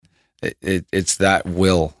it's that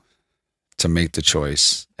will to make the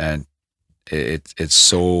choice. And it's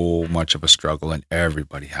so much of a struggle, and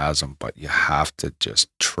everybody has them, but you have to just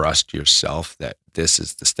trust yourself that this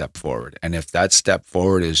is the step forward. And if that step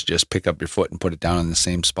forward is just pick up your foot and put it down in the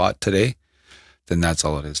same spot today, then that's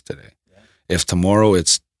all it is today. Yeah. If tomorrow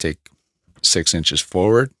it's take 6 inches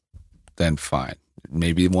forward, then fine.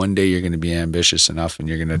 Maybe one day you're going to be ambitious enough and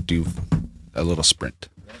you're going to do a little sprint.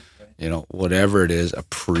 You know, whatever it is,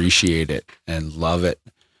 appreciate it and love it.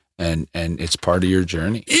 And it's part of your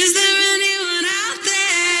journey. Is there anyone out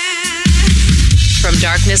there? From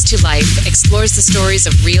Darkness to Life explores the stories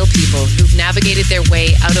of real people who've navigated their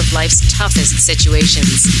way out of life's toughest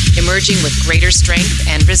situations, emerging with greater strength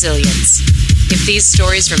and resilience. If these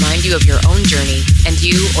stories remind you of your own journey and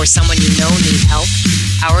you or someone you know need help,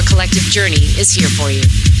 Our Collective Journey is here for you.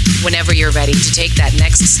 Whenever you're ready to take that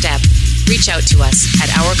next step, reach out to us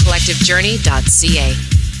at ourcollectivejourney.ca.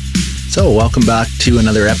 So, welcome back to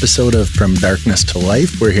another episode of From Darkness to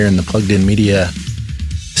Life. We're here in the Plugged In Media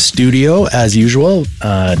studio, as usual.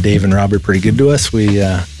 Dave and Rob are pretty good to us. We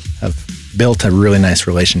have built a really nice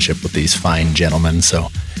relationship with these fine gentlemen. So,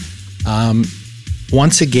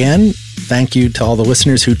 once again, thank you to all the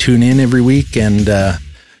listeners who tune in every week. And,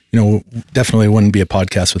 definitely wouldn't be a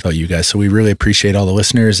podcast without you guys. So, we really appreciate all the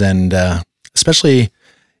listeners, and especially,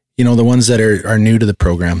 the ones that are new to the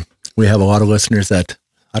program. We have a lot of listeners that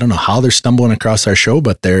I don't know how they're stumbling across our show,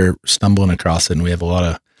 but they're stumbling across it, and we have a lot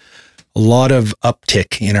of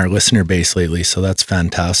uptick in our listener base lately. So that's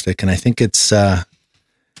fantastic. And I think it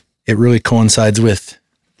really coincides with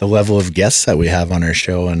the level of guests that we have on our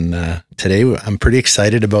show. And today I'm pretty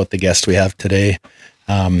excited about the guest we have today.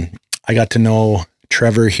 I got to know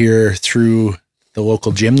Trevor here through the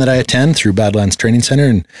local gym that I attend, through Badlands Training Center.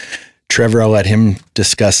 And Trevor, I'll let him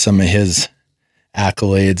discuss some of his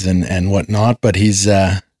accolades and whatnot, but he's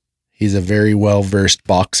a very well-versed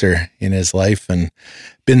boxer in his life and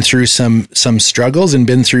been through some struggles and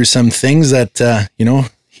been through some things that,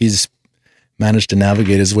 he's managed to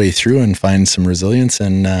navigate his way through and find some resilience.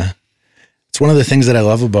 And it's one of the things that I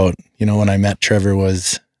love about, when I met Trevor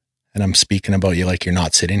was, and I'm speaking about you like you're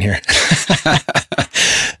not sitting here,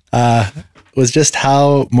 was just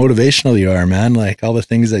how motivational you are, man. Like all the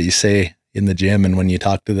things that you say in the gym and when you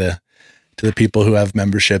talk to the people who have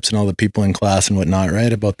memberships and all the people in class and whatnot,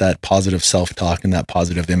 right? About that positive self-talk and that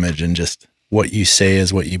positive image and just what you say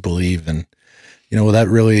is what you believe. And, that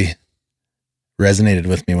really resonated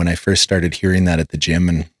with me when I first started hearing that at the gym.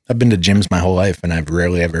 And I've been to gyms my whole life and I've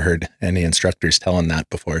rarely ever heard any instructors telling that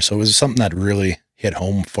before. So it was something that really hit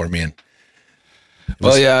home for me. And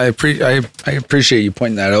I appreciate you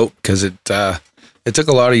pointing that out, because it took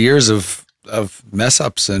a lot of years of mess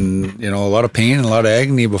ups and, a lot of pain and a lot of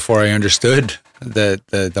agony before I understood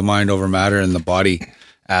the mind over matter and the body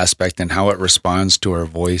aspect and how it responds to our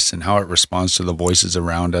voice and how it responds to the voices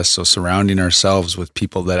around us. So surrounding ourselves with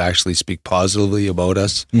people that actually speak positively about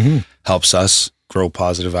us helps us grow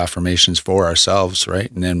positive affirmations for ourselves, right?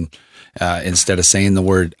 And then instead of saying the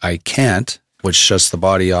word I can't, which shuts the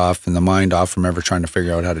body off and the mind off from ever trying to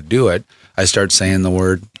figure out how to do it, I start saying the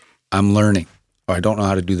word I'm learning, or I don't know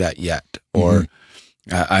how to do that yet, or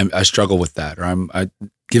I struggle with that, or I'm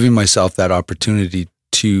giving myself that opportunity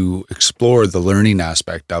to explore the learning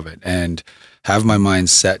aspect of it and have my mind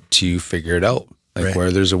set to figure it out. Like right.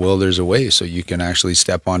 Where there's a will, there's a way. So you can actually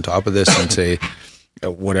step on top of this and say,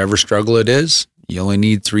 whatever struggle it is, you only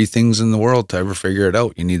need 3 things in the world to ever figure it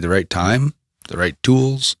out. You need the right time, the right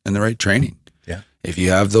tools, and the right training. Yeah. If you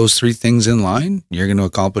have those 3 things in line, you're going to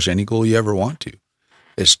accomplish any goal you ever want to.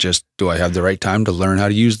 It's just, do I have the right time to learn how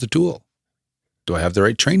to use the tool? Do I have the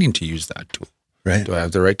right training to use that tool? Right. Do I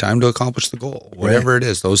have the right time to accomplish the goal? Whatever it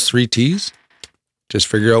is, those 3 T's, just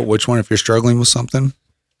figure out which one, if you're struggling with something,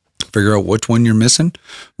 figure out which one you're missing.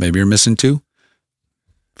 Maybe you're missing 2.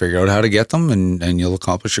 Figure out how to get them and you'll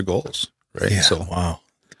accomplish your goals. Right. Yeah, so, wow.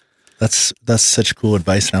 That's such cool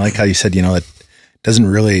advice. And I like how you said, it doesn't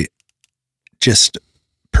really just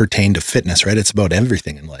pertain to fitness, right? It's about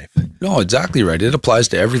everything in life. No, exactly right. It applies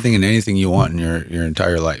to everything and anything you want in your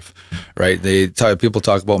entire life, right? People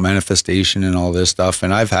talk about manifestation and all this stuff,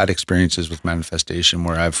 and I've had experiences with manifestation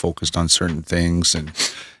where I've focused on certain things,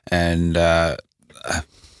 and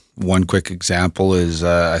one quick example is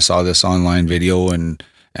I saw this online video and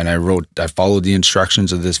I followed the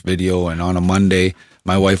instructions of this video, and on a Monday,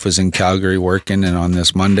 my wife was in Calgary working, and on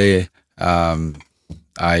this Monday,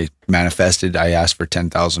 I manifested, I asked for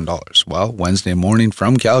 $10,000. Well, Wednesday morning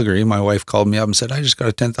from Calgary, my wife called me up and said, I just got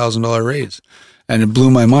a $10,000 raise. And it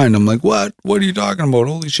blew my mind. I'm like, what? What are you talking about?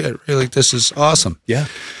 Holy shit. Really? This is awesome. Yeah.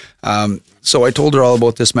 So I told her all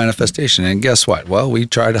about this manifestation, and guess what? Well, we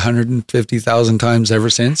tried 150,000 times ever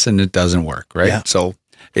since, and it doesn't work, right? Yeah. So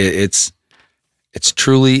it's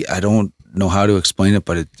truly, I don't know how to explain it,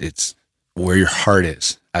 but it's where your heart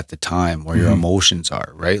is at the time, where your emotions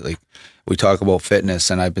are, right? Like we talk about fitness,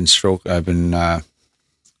 and I've been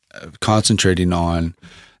concentrating on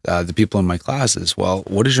the people in my classes. Well,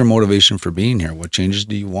 what is your motivation for being here? What changes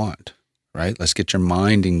do you want? Right? Let's get your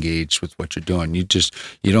mind engaged with what you're doing. You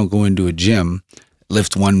don't go into a gym,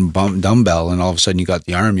 lift one dumbbell, and all of a sudden you got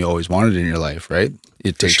the arm you always wanted in your life, right?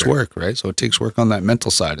 It takes work, right? So it takes work on that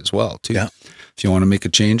mental side as well, too. Yeah. If you want to make a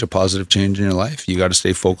change, a positive change in your life, you got to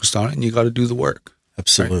stay focused on it, and you got to do the work.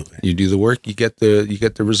 Absolutely. Right? You do the work, you get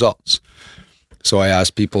the results. So I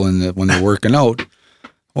ask people when they're working out,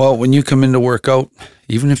 well, when you come in to work out,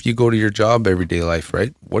 even if you go to your job everyday life,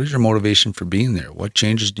 right? What is your motivation for being there? What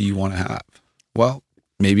changes do you want to have? Well,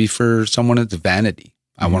 maybe for someone it's vanity.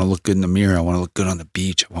 I want to look good in the mirror. I want to look good on the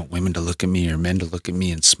beach. I want women to look at me or men to look at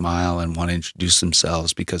me and smile and want to introduce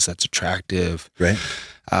themselves because that's attractive. Right.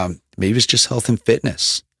 Maybe it's just health and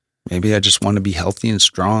fitness. Maybe I just want to be healthy and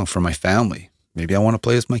strong for my family. Maybe I want to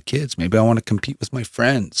play with my kids. Maybe I want to compete with my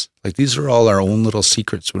friends. Like these are all our own little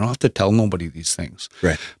secrets. We don't have to tell nobody these things.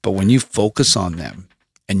 Right. But when you focus on them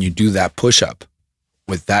and you do that push-up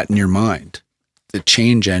with that in your mind, the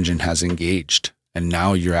change engine has engaged. And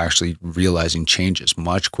now you're actually realizing changes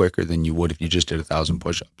much quicker than you would if you just did 1,000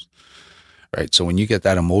 push-ups. Right. So when you get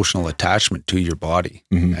that emotional attachment to your body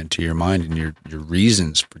and to your mind and your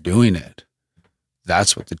reasons for doing it,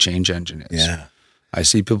 that's what the change engine is. Yeah. I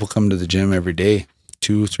see people come to the gym every day,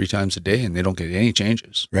 2-3 times a day, and they don't get any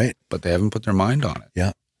changes. Right. But they haven't put their mind on it.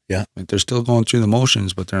 Yeah. Yeah. Like they're still going through the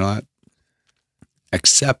motions, but they're not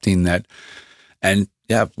accepting that. And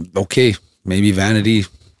yeah, okay, maybe vanity,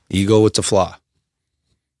 ego, it's a flaw,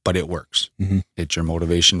 but it works. It's your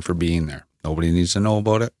motivation for being there. Nobody needs to know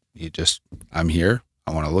about it. I'm here.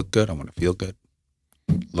 I want to look good. I want to feel good.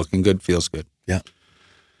 Looking good feels good. Yeah.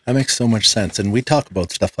 That makes so much sense. And we talk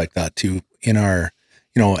about stuff like that too in our,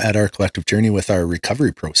 at our collective journey with our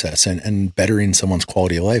recovery process and bettering someone's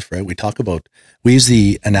quality of life, right? We use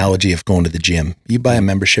the analogy of going to the gym. You buy a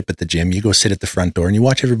membership at the gym, you go sit at the front door and you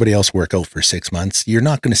watch everybody else work out for 6 months. You're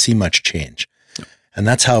not going to see much change. And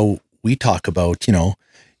that's how we talk about,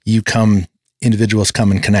 individuals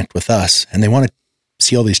come and connect with us and they want to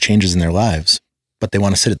see all these changes in their lives, but they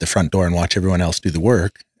want to sit at the front door and watch everyone else do the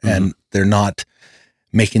work. And they're not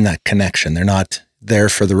making that connection. They're not there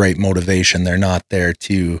for the right motivation. They're not there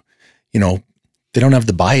to, they don't have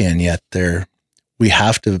the buy-in yet. We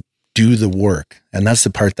have to do the work. And that's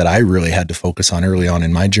the part that I really had to focus on early on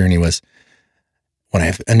in my journey was when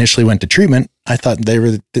I initially went to treatment, I thought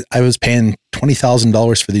I was paying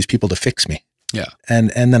 $20,000 for these people to fix me. Yeah.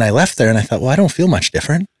 And then I left there and I thought, well, I don't feel much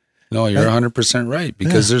different. No, you're 100% right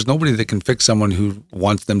because there's nobody that can fix someone who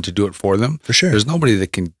wants them to do it for them. For sure. There's nobody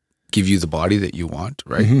that can give you the body that you want,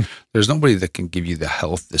 right? There's nobody that can give you the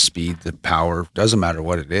health, the speed, the power, doesn't matter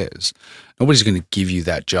what it is. Nobody's going to give you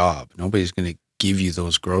that job. Nobody's going to give you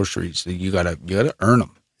those groceries. You got to earn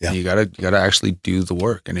them. Yeah. You got to actually do the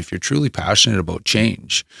work. And if you're truly passionate about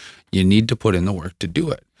change, you need to put in the work to do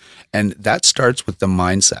it. And that starts with the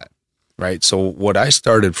mindset, right? So what I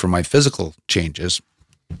started for my physical changes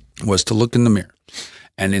was to look in the mirror.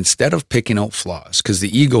 And instead of picking out flaws, because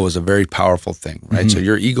the ego is a very powerful thing, right? So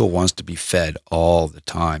your ego wants to be fed all the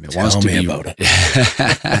time. It wants to be about it.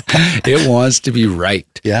 It wants to be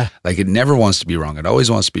right. Yeah. Like it never wants to be wrong. It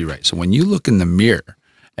always wants to be right. So when you look in the mirror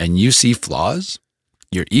and you see flaws,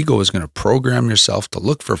 your ego is going to program yourself to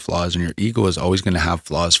look for flaws, and your ego is always going to have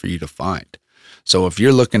flaws for you to find. So if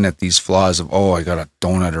you're looking at these flaws of, I got a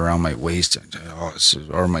donut around my waist,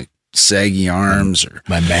 or my saggy arms, or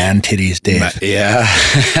my man titties, Dave.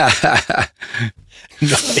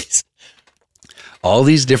 Nice. All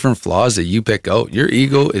these different flaws that you pick out, your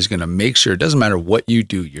ego is going to make sure, it doesn't matter what you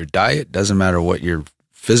do, your diet, doesn't matter what your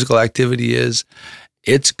physical activity is,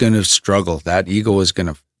 it's going to struggle. That ego is going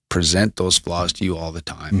to present those flaws to you all the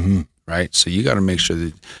time, right? So you got to make sure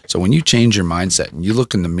that, so when you change your mindset and you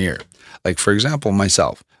look in the mirror, like for example,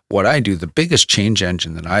 myself, what I do, the biggest change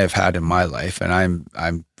engine that I have had in my life, and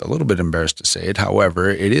I'm a little bit embarrassed to say it, however,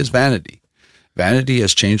 it is vanity. Vanity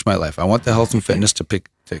has changed my life. I want the health and fitness to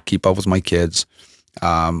keep up with my kids.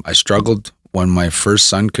 I struggled when my first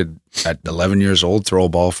son could, at 11 years old, throw a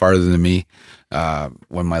ball farther than me.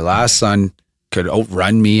 When my last son could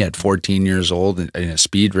outrun me at 14 years old in a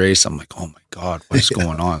speed race, I'm like, oh my God, what's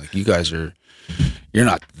going on? Like, you guys you're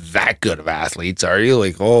not that good of athletes, are you?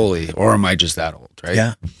 Like, holy, or am I just that old, right?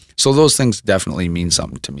 Yeah. So those things definitely mean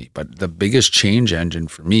something to me. But the biggest change engine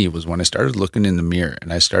for me was when I started looking in the mirror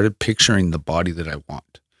and I started picturing the body that I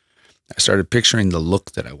want. I started picturing the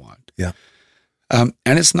look that I want. Yeah. And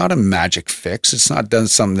it's not a magic fix. It's not done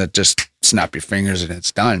something that just snap your fingers and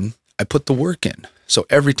it's done. I put the work in. So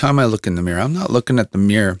every time I look in the mirror, I'm not looking at the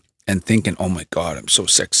mirror and thinking, oh my God, I'm so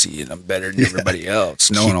sexy and I'm better than everybody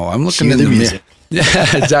else. No, I'm looking in the mirror.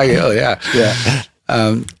 Yeah, exactly. Oh yeah. Yeah.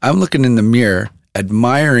 I'm looking in the mirror,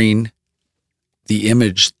 admiring the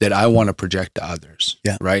image that I want to project to others.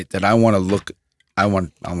 Yeah. Right. That I want to look. I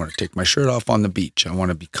want to take my shirt off on the beach. I want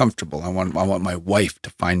to be comfortable. I want my wife to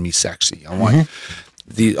find me sexy. I want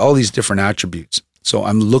all these different attributes. So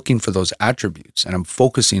I'm looking for those attributes and I'm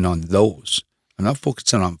focusing on those. I'm not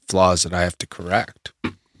focusing on flaws that I have to correct.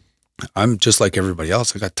 I'm just like everybody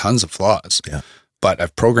else. I got tons of flaws. Yeah. But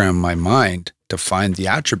I've programmed my mind to find the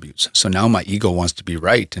attributes. So now my ego wants to be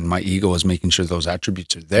right, and my ego is making sure those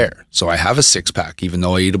attributes are there. So I have a 6-pack, even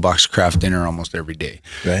though I eat a box of Kraft dinner almost every day.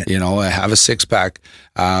 Right. You know, I have a 6-pack.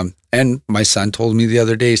 And my son told me the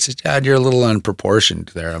other day, he says, Dad, you're a little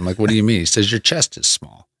unproportioned there. I'm like, what do you mean? He says, your chest is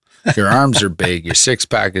small. Your arms are big. Your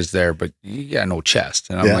 6-pack is there, but you got no chest.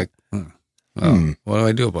 And I'm like, what do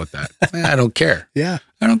I do about that? I don't care. Yeah.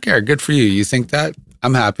 I don't care. Good for you. You think that?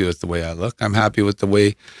 I'm happy with the way I look. I'm happy with the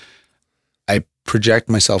way I project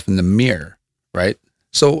myself in the mirror, right?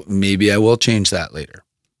 So maybe I will change that later.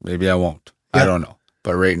 Maybe I won't. Yeah. I don't know.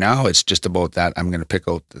 But right now, it's just about that. I'm going to pick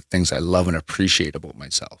out the things I love and appreciate about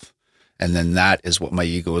myself. And then that is what my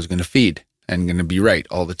ego is going to feed and going to be right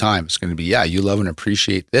all the time. It's going to be, yeah, you love and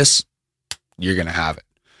appreciate this, you're going to have it.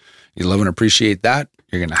 You love and appreciate that,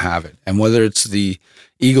 you're going to have it. And whether it's the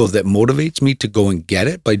ego that motivates me to go and get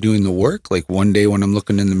it by doing the work, like one day when I'm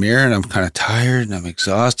looking in the mirror and I'm kind of tired and I'm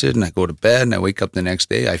exhausted and I go to bed and I wake up the next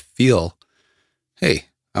day, I feel, hey,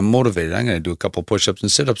 I'm motivated. I'm going to do a couple push-ups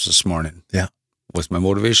and sit-ups this morning. Yeah. With my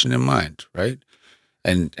motivation in mind, right?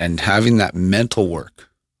 And having that mental work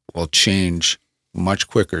will change much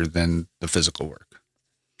quicker than the physical work.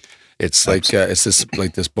 It's like it's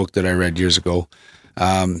this book that I read years ago.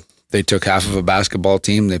 They took half of a basketball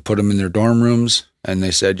team, they put them in their dorm rooms, and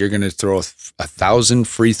they said, you're going to throw 1,000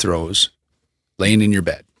 free throws laying in your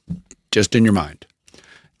bed, just in your mind.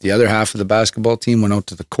 The other half of the basketball team went out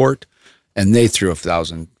to the court, and they threw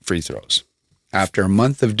 1,000 free throws. After a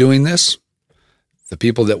month of doing this, the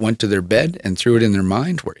people that went to their bed and threw it in their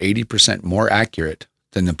mind were 80% more accurate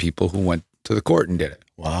than the people who went to the court and did it.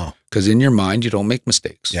 Wow. Because in your mind, you don't make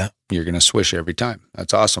mistakes. Yeah. You're going to swish every time.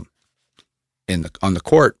 That's awesome. On the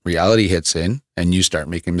court, reality hits in and you start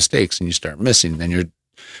making mistakes and you start missing. Then your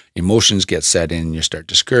emotions get set in. You start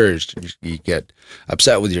discouraged. You get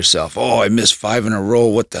upset with yourself. Oh, I missed 5 in a row.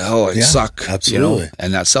 What the hell? I suck. Absolutely. You know?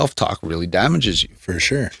 And that self-talk really damages you. For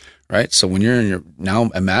sure. Right? So when you're in your, now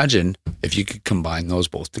imagine if you could combine those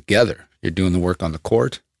both together. You're doing the work on the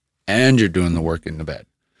court and you're doing the work in the bed.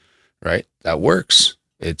 Right? That works.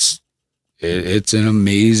 It's an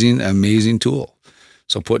amazing, amazing tool.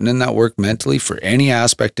 So putting in that work mentally for any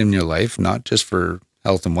aspect in your life, not just for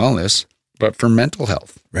health and wellness, but for mental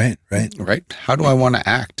health. Right, right. Right? How do I want to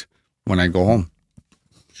act when I go home?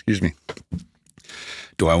 Excuse me.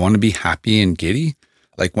 Do I want to be happy and giddy?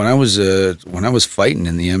 Like when I was fighting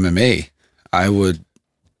in the MMA, I would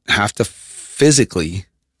have to physically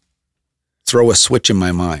throw a switch in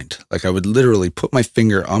my mind. Like I would literally put my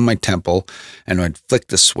finger on my temple and I'd flick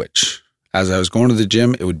the switch. As I was going to the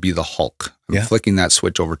gym, it would be the Hulk. I'm flicking that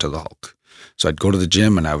switch over to the Hulk. So I'd go to the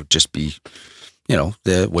gym and I would just be,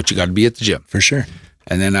 what you got to be at the gym. For sure.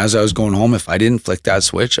 And then as I was going home, if I didn't flick that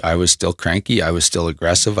switch, I was still cranky. I was still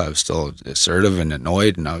aggressive. I was still assertive and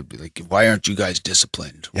annoyed. And I would be like, why aren't you guys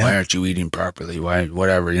disciplined? Yeah. Why aren't you eating properly? Why,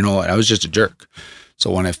 whatever, and I was just a jerk.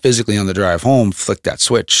 So when I physically on the drive home, flicked that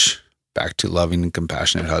switch back to loving and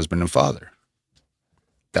compassionate husband and father,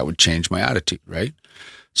 that would change my attitude, right?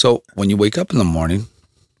 So when you wake up in the morning,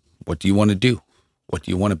 what do you want to do? What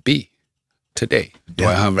do you want to be today? Do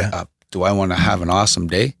I want to have an awesome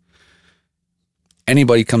day?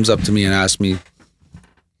 Anybody comes up to me and asks me,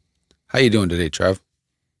 how you doing today, Trev?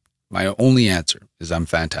 My only answer is I'm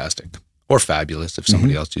fantastic or fabulous if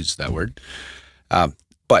somebody else uses that word. And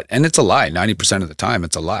it's a lie. 90% of the time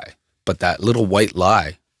it's a lie. But that little white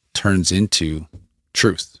lie turns into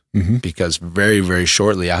truth. Because very, very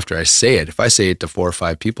shortly after I say it, if I say it to 4 or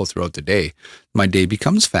 5 people throughout the day, my day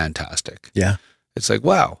becomes fantastic. Yeah. It's like,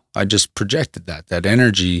 wow, I just projected that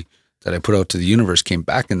energy that I put out to the universe came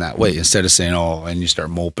back in that way. Instead of saying, oh, and you start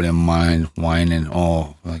moping and whining,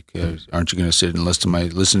 oh, like, aren't you going to sit and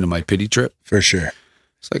listen to my pity trip? For sure.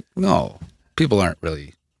 It's like, no, people aren't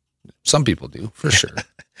really, some people do, for sure.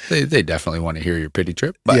 They definitely want to hear your pity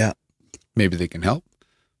trip, but maybe they can help.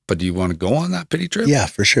 But do you want to go on that pity trip? Yeah,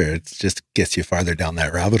 for sure. It just gets you farther down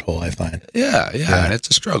that rabbit hole, I find. Yeah. And it's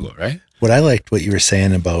a struggle, right? What I liked what you were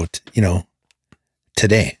saying about,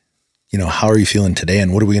 today, how are you feeling today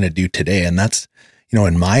and what are we going to do today? And that's,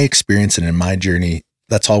 in my experience and in my journey,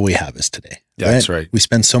 that's all we have is today. Yeah, that's right. We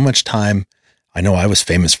spend so much time. I know I was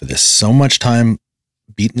famous for this, so much time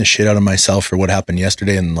beating the shit out of myself for what happened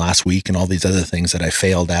yesterday and last week and all these other things that I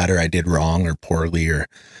failed at or I did wrong or poorly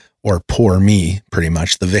or poor me, pretty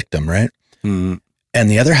much the victim, right? Mm-hmm. And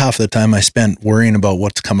the other half of the time I spent worrying about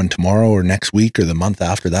what's coming tomorrow or next week or the month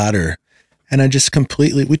after that, and I just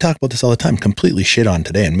we talk about this all the time, completely shit on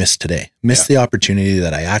today and miss today. Miss the opportunity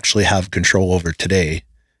that I actually have control over today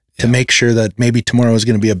to make sure that maybe tomorrow is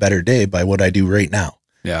going to be a better day by what I do right now.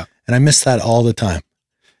 Yeah. And I miss that all the time.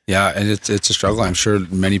 Yeah, and it's a struggle. I'm sure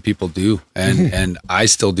many people do, and I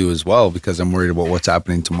still do as well because I'm worried about what's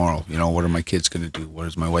happening tomorrow. What are my kids going to do? What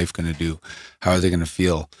is my wife going to do? How are they going to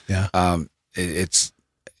feel? Yeah, it's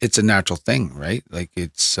a natural thing, right? Like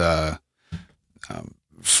it's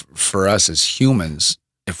for us as humans.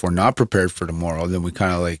 If we're not prepared for tomorrow, then we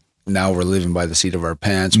kind of like now we're living by the seat of our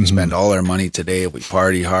pants. We spend all our money today. We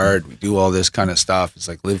party hard. We do all this kind of stuff. It's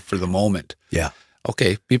like live for the moment. Yeah.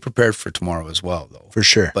 Okay, be prepared for tomorrow as well, though. For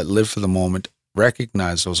sure. But live for the moment.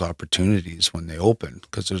 Recognize those opportunities when they open,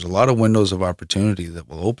 because there's a lot of windows of opportunity that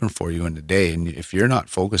will open for you in the day. And if you're not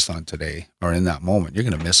focused on today or in that moment, you're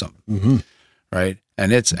going to miss them, right?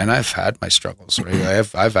 And I've had my struggles,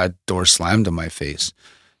 right? I've had doors slammed in my face.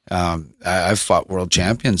 I've fought world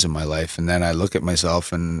champions in my life, and then I look at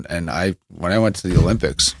myself and when I went to the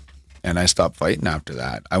Olympics and I stopped fighting after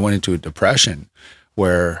that, I went into a depression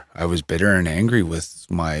where I was bitter and angry with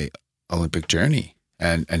my Olympic journey,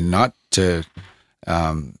 and not to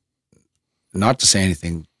say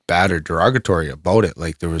anything bad or derogatory about it.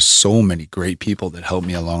 Like there was so many great people that helped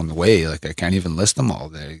me along the way. Like I can't even list them all.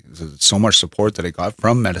 There's so much support that I got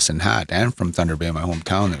from Medicine Hat and from Thunder Bay, my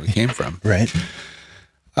hometown that we came from. Right.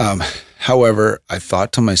 However, I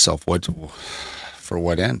thought to myself, for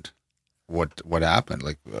what end? What happened?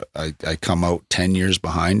 Like I come out 10 years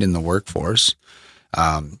behind in the workforce.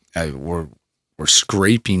 We're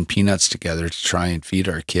scraping peanuts together to try and feed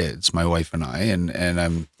our kids, my wife and I,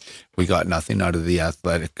 and we got nothing out of the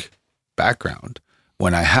athletic background.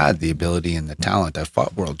 When I had the ability and the talent, I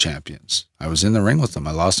fought world champions. I was in the ring with them.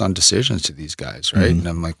 I lost on decisions to these guys, right? And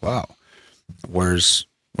I'm like, wow, where's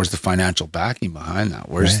the financial backing behind that?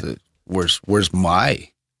 Where's my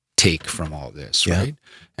take from all this, right?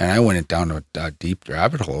 And I went down a deep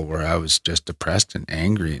rabbit hole where I was just depressed and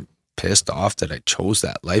angry and pissed off that I chose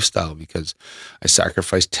that lifestyle because I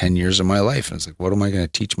sacrificed 10 years of my life. And it's like, what am I going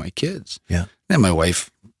to teach my kids? Yeah. Then my wife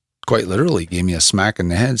quite literally gave me a smack in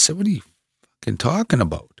the head and said, what are you fucking talking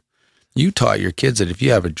about? You taught your kids that if you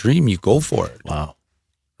have a dream, you go for it. Wow.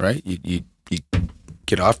 Right? You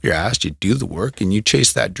get off your ass, you do the work, and you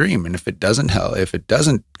chase that dream. And if it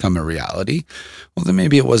doesn't come a reality, well, then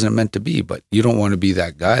maybe it wasn't meant to be. But you don't want to be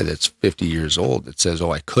that guy that's 50 years old that says,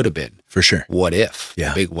 oh, I could have been. For sure. What if?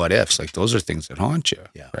 Yeah. Big what ifs. Like those are things that haunt you.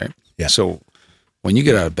 Yeah. Right? Yeah. So when you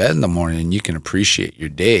get out of bed in the morning and you can appreciate your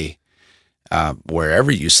day,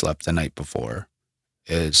 wherever you slept the night before,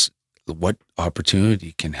 is what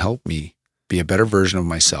opportunity can help me be a better version of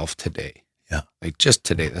myself today. Yeah. Like just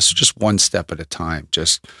today, that's just one step at a time.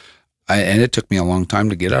 And it took me a long time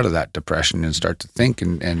to get out of that depression and start to think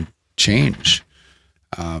and change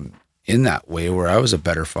in that way where I was a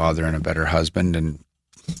better father and a better husband and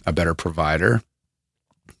a better provider,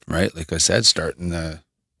 right? Like I said, starting the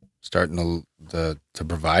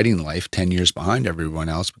providing life 10 years behind everyone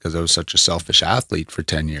else because I was such a selfish athlete for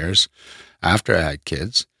 10 years after I had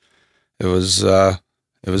kids. It was a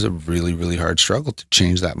really, really hard struggle to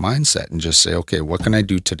change that mindset and just say, okay, what can I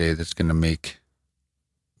do today that's going to make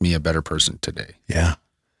me a better person today? Yeah.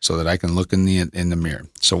 So that I can look in the mirror.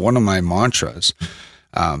 So one of my mantras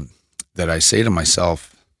that I say to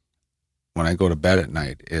myself when I go to bed at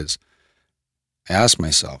night is I ask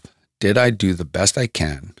myself, did I do the best I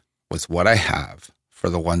can with what I have for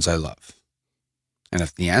the ones I love? And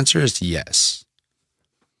if the answer is yes,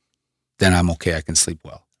 then I'm okay. I can sleep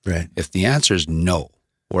well. Right. If the answer is no,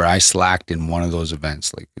 where I slacked in one of those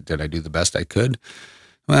events, like did I do the best I could?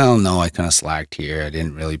 Well, no, I kind of slacked here. I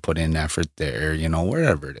didn't really put in effort there,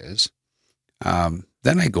 wherever it is.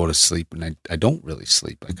 Then I go to sleep and I don't really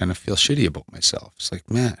sleep. I kind of feel shitty about myself. It's like,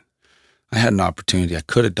 man, I had an opportunity. I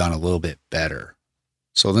could have done a little bit better.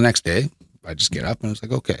 So the next day I just get up and I was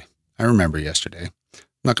like, okay, I remember yesterday. I'm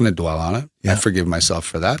not going to dwell on it. Yeah. I forgive myself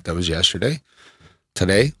for that. That was yesterday.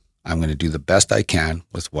 Today, I'm going to do the best I can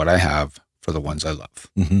with what I have for the ones I love.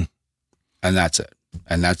 Mm-hmm. And that's it.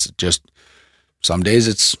 And that's just, some days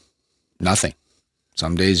it's nothing.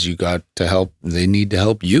 Some days you got to help, they need to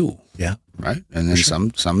help you. Yeah. Right. And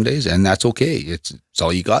then some days, and that's okay. It's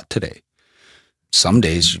all you got today. Some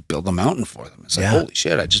days you build a mountain for them. It's like, holy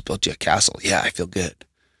shit, I just built you a castle. Yeah, I feel good.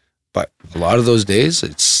 But a lot of those days,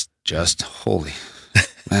 it's just, holy,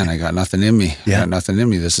 man, I got nothing in me. I got nothing in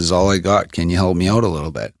me. This is all I got. Can you help me out a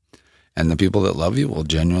little bit? And the people that love you will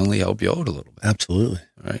genuinely help you out a little bit. Absolutely.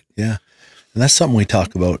 Right. Yeah. And that's something we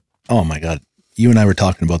talk about. Oh my God. You and I were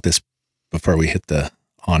talking about this before we hit the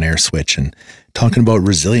on-air switch, and talking about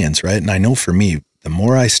resilience, right? And I know for me, the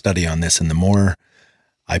more I study on this and the more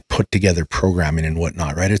I put together programming and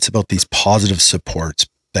whatnot, right? It's about these positive supports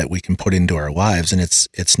that we can put into our lives. And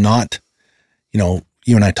it's not, you know,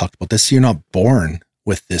 you and I talked about this, you're not born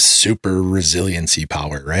with this super resiliency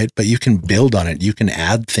power, right? But you can build on it. You can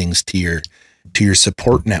add things to your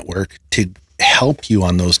support network to help you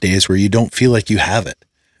on those days where you don't feel like you have it.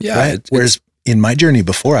 Yeah. Right? Whereas in my journey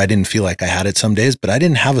before, I didn't feel like I had it some days, but I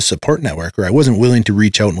didn't have a support network, or I wasn't willing to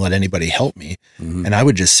reach out and let anybody help me. Mm-hmm. And I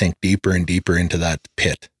would just sink deeper and deeper into that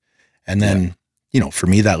pit. And then, you know, for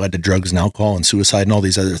me, that led to drugs and alcohol and suicide and all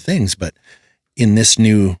these other things. But in this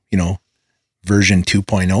new, you know, version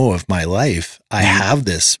 2.0 of my life, I have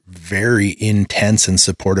this very intense and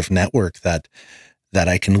supportive network that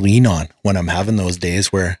I can lean on when I'm having those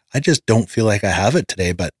days where I just don't feel like I have it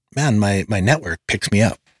today. But man, my network picks me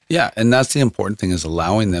up. Yeah. And that's the important thing, is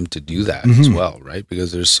allowing them to do that as well, right?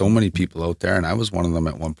 Because there's so many people out there, and I was one of them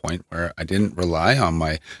at one point, where I didn't rely on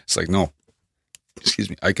it's like, no, excuse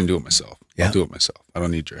me, I can do it myself. Yeah. I'll do it myself. I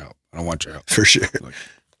don't need your help. I don't want your help. For sure. Like,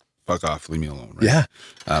 fuck off, leave me alone. Right? Yeah.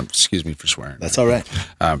 Excuse me for swearing. That's all right.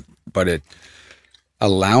 But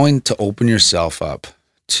allowing to open yourself up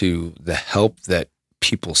to the help that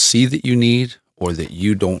people see that you need, or that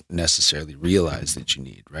you don't necessarily realize that you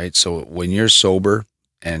need, right? So when you're sober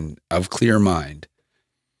and of clear mind,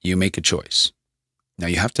 you make a choice. Now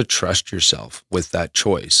you have to trust yourself with that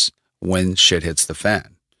choice when shit hits the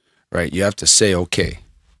fan, right? You have to say, okay,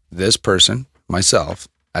 this person, myself,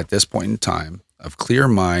 at this point in time, of clear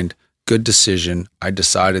mind, good decision, I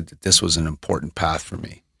decided that this was an important path for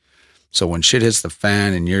me. So when shit hits the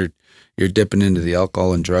fan and you're dipping into the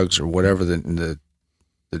alcohol and drugs or whatever the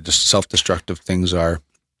self-destructive things are,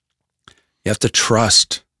 you have to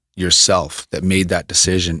trust yourself that made that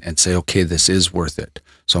decision and say, okay, this is worth it.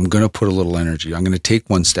 So I'm going to put a little energy. I'm going to take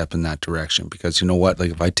one step in that direction, because you know what?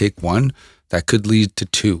 Like if I take one, that could lead to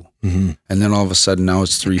two. Mm-hmm. And then all of a sudden now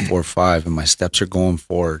it's 3, 4, 5, and my steps are going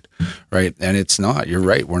forward. Right. And it's not, you're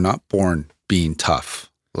right. We're not born being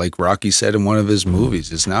tough. Like Rocky said in one of his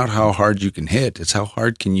movies, it's not how hard you can hit. It's how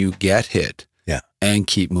hard can you get hit and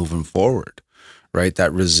keep moving forward. Right?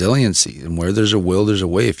 That resiliency, and where there's a will, there's a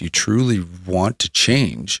way. If you truly want to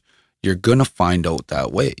change, you're going to find out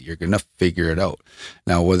that way. You're going to figure it out.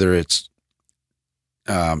 Now, whether it's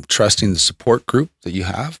trusting the support group that you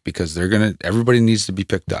have, because everybody needs to be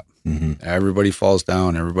picked up. Mm-hmm. Everybody falls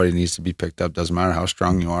down. Everybody needs to be picked up. Doesn't matter how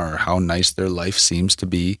strong you are or how nice their life seems to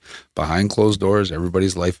be behind closed doors.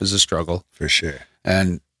 Everybody's life is a struggle. For sure.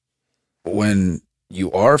 And when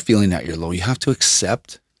you are feeling at your low, you have to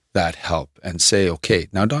accept that help and say, okay,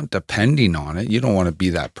 now not depending on it. You don't want to be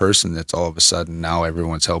that person that's all of a sudden now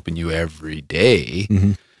everyone's helping you every day.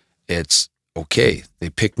 Mm-hmm. It's okay. They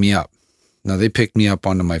pick me up. Now they pick me up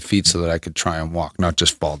onto my feet so that I could try and walk, not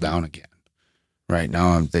just fall down again. Right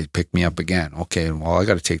now they pick me up again. Okay. Well, I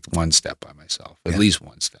got to take one step by myself, at least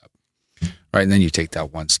one step. Right. And then you take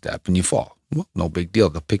that one step and you fall. Well, no big deal.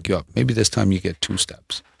 They'll pick you up. Maybe this time you get 2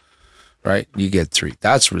 steps. Right? You get 3.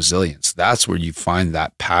 That's resilience. That's where you find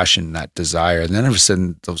that passion, that desire. And then all of a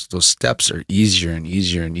sudden, those steps are easier and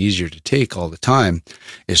easier and easier to take all the time.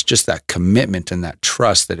 It's just that commitment and that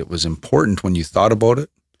trust that it was important when you thought about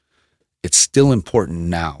it. It's still important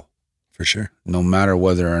now. For sure. No matter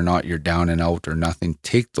whether or not you're down and out or nothing,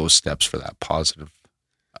 take those steps for that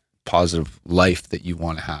positive life that you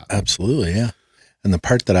want to have. Absolutely, yeah. And the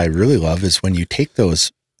part that I really love is when you take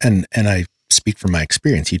those, and I speak from my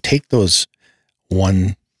experience, you take those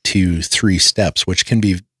 1, 2, 3 steps, which can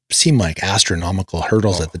seem like astronomical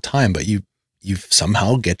hurdles at the time, but you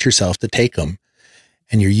somehow get yourself to take them,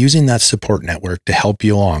 and you're using that support network to help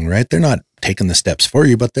you along, right? They're not taking the steps for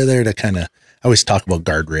you, but they're there to kind of, I always talk about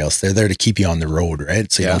guardrails. They're there to keep you on the road,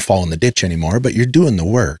 right? So you don't fall in the ditch anymore, but you're doing the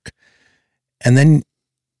work. And then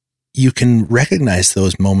you can recognize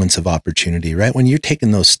those moments of opportunity, right? When you're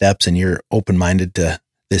taking those steps and you're open-minded to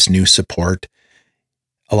this new support,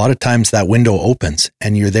 a lot of times that window opens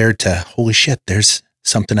and you're there to, holy shit, there's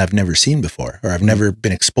something I've never seen before, or I've never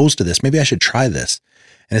been exposed to this. Maybe I should try this.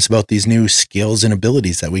 And it's about these new skills and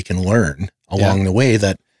abilities that we can learn along the way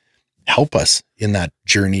that help us in that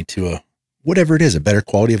journey to whatever it is, a better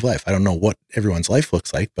quality of life. I don't know what everyone's life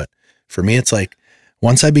looks like, but for me, it's like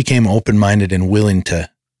once I became open-minded and willing to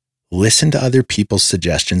listen to other people's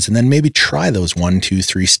suggestions and then maybe try those 1, 2,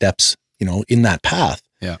 3 steps, in that path.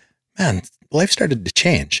 Yeah, man, life started to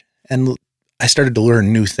change, and I started to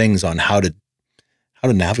learn new things on how to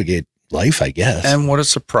navigate life, I guess. And what a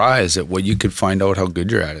surprise at what you could find out how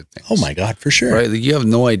good you're at things. Oh my God, for sure. Right? Like you have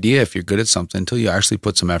no idea if you're good at something until you actually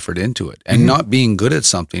put some effort into it. And not being good at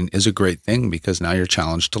something is a great thing because now you're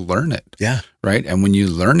challenged to learn it. Yeah. Right? And when you're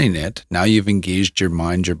learning it, now you've engaged your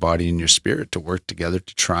mind, your body, and your spirit to work together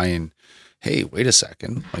to try and, hey, wait a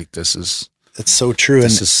second. Like that's so true.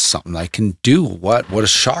 This is something I can do. What a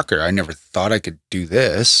shocker. I never thought I could do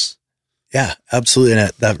this. Yeah, absolutely. And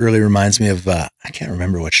that really reminds me of, I can't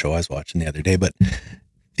remember what show I was watching the other day, but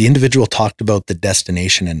the individual talked about the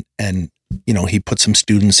destination and he put some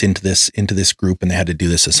students into this group and they had to do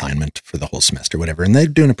this assignment for the whole semester, whatever. And they're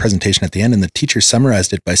doing a presentation at the end and the teacher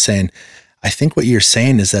summarized it by saying, I think what you're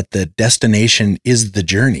saying is that the destination is the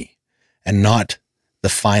journey and not the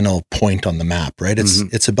final point on the map, right?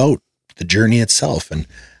 It's about the journey itself. And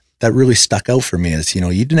that really stuck out for me as,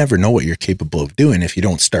 you never know what you're capable of doing if you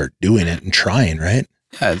don't start doing it and trying, right?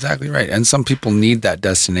 Yeah, exactly right. And some people need that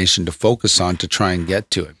destination to focus on to try and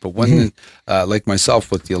get to it. But when, like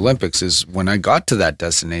myself with the Olympics, is when I got to that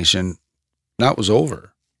destination, that was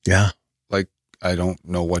over. Yeah. Like, I don't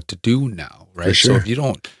know what to do now, right? For sure.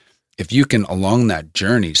 So if you can along that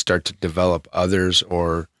journey start to develop others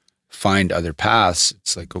or find other paths,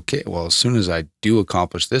 it's like, okay, well, as soon as I do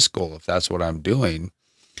accomplish this goal, if that's what I'm doing,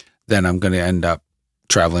 then I'm going to end up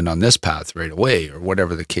traveling on this path right away or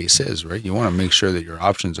whatever the case is, right? You want to make sure that your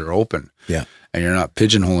options are open. Yeah. And you're not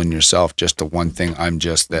pigeonholing yourself just to one thing. I'm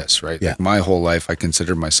just this, right? Yeah. Like my whole life, I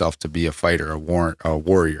consider myself to be a fighter, a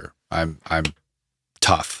warrior. I'm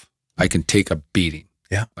tough. I can take a beating.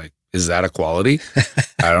 Yeah. Like, is that a quality?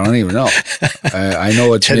 I don't even know. I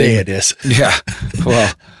know it's today it is. Yeah.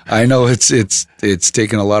 Well, I know it's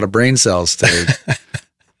taken a lot of brain cells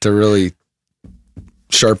to really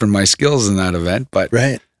sharpen my skills in that event, but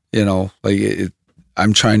right.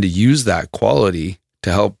 I'm trying to use that quality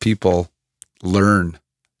to help people learn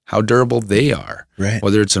how durable they are, right?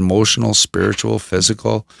 Whether it's emotional, spiritual,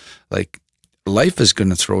 physical, like life is going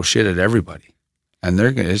to throw shit at everybody and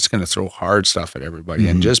it's going to throw hard stuff at everybody.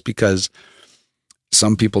 And just because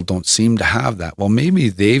some people don't seem to have that, well, maybe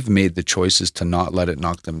they've made the choices to not let it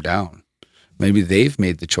knock them down. Maybe they've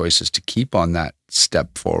made the choices to keep on that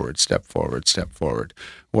step forward, step forward, step forward.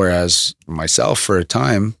 Whereas myself, for a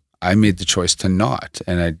time, I made the choice to not,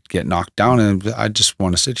 and I'd get knocked down and I just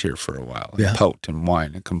want to sit here for a while and pout and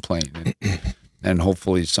whine and complain. And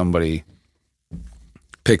hopefully somebody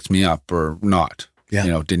picked me up or not,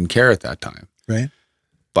 didn't care at that time. Right.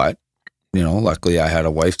 But, luckily I had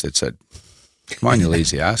a wife that said, come on, you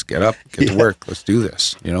lazy ass, get up, get to work. Let's do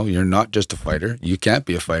this. You're not just a fighter. You can't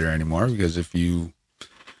be a fighter anymore because if you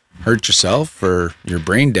hurt yourself or you're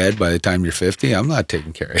brain dead by the time you're 50, I'm not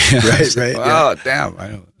taking care of you. Right, right. Oh, damn. I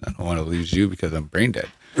don't want to lose you because I'm brain dead.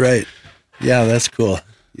 Right. Yeah, that's cool.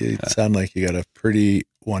 You sound like you got a pretty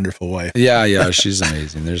wonderful wife. Yeah, she's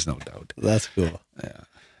amazing. There's no doubt. That's cool. Yeah.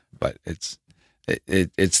 But it's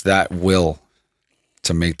that will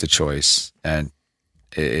to make the choice, and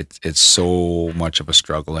it's so much of a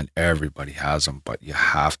struggle, and everybody has them, but you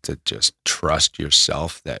have to just trust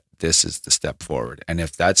yourself that this is the step forward. And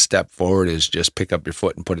if that step forward is just pick up your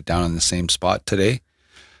foot and put it down in the same spot today,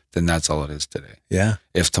 then that's all it is today. Yeah.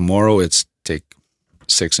 If tomorrow it's take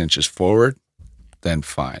 6 inches forward, then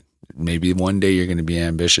fine. Maybe one day you're going to be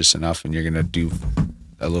ambitious enough and you're going to do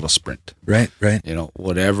a little sprint. Right.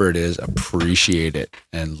 Whatever it is, appreciate it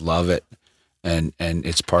and love it. And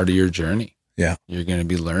it's part of your journey. Yeah. You're going to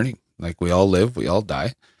be learning. Like we all live, we all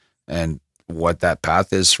die. And what that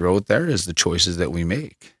path is throughout there is the choices that we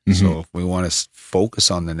make. So if we want to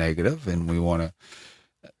focus on the negative and we want to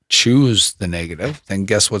choose the negative, then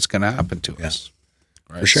guess what's going to happen to us?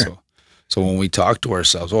 Right? For sure. So when we talk to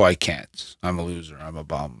ourselves, oh, I can't, I'm a loser, I'm a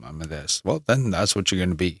bum, I'm a this. Well, then that's what you're going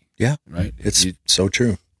to be. Yeah. Right. It's so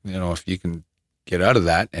true. If you can get out of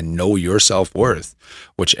that and know your self-worth,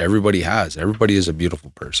 which everybody has. Everybody is a beautiful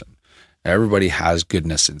person. Everybody has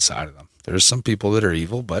goodness inside of them. There's some people that are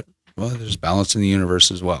evil, but there's balance in the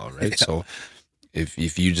universe as well, right? Yeah. So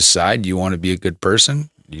if you decide you want to be a good person,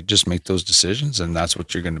 you just make those decisions and that's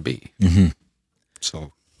what you're going to be.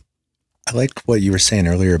 So I like what you were saying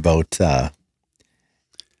earlier about,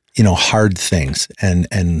 hard things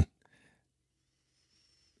and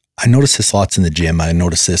I notice this lots in the gym. I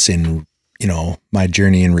notice this in, my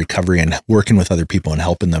journey in recovery and working with other people and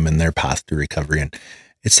helping them in their path to recovery. And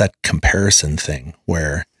it's that comparison thing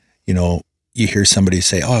where, you hear somebody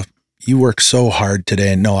say, oh, you work so hard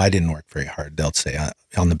today. And no, I didn't work very hard. They'll say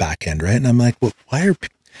on the back end. Right. And I'm like, well, I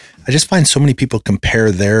just find so many people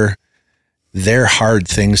compare their hard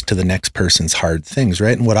things to the next person's hard things.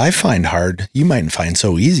 Right. And what I find hard, you might find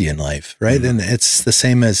so easy in life. Right. Mm-hmm. And it's the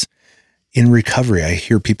same as in recovery. I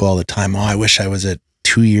hear people all the time, oh, I wish I was at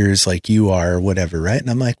 2 years like you are or whatever. Right. And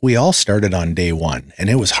I'm like, we all started on day one and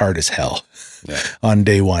it was hard as hell on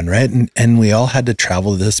day one. Right. And we all had to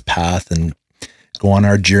travel this path and go on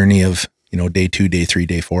our journey of, day 2, day 3,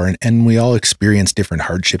 day 4. And we all experience different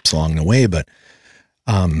hardships along the way. But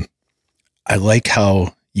I like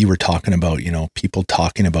how you were talking about, people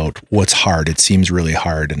talking about what's hard. It seems really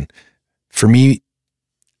hard. And for me,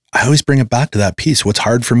 I always bring it back to that piece. What's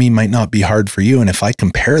hard for me might not be hard for you. And if I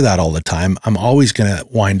compare that all the time, I'm always going to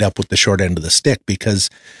wind up with the short end of the stick because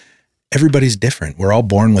everybody's different. We're all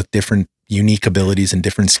born with different unique abilities and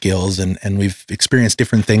different skills. And we've experienced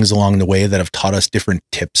different things along the way that have taught us different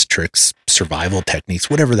tips, tricks, survival techniques,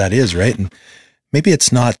 whatever that is. Right. And maybe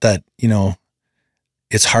it's not that,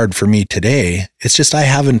 it's hard for me today. It's just, I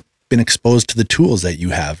haven't been exposed to the tools that you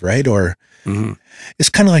have. Right. Or it's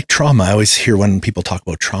kind of like trauma. I always hear when people talk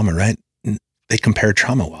about trauma, right? They compare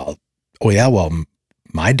trauma. Well,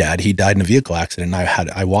 my dad, he died in a vehicle accident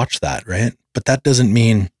and I watched that. Right. But that doesn't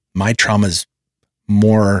mean my trauma's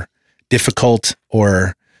more difficult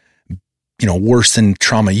or, worse than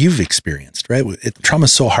trauma you've experienced, right? Trauma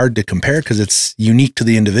is so hard to compare because it's unique to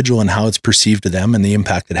the individual and how it's perceived to them and the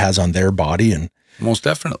impact it has on their body. And most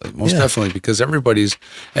definitely, because everybody's,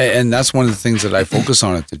 and that's one of the things that I focus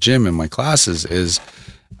on at the gym in my classes is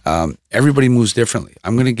everybody moves differently.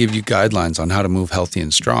 I'm going to give you guidelines on how to move healthy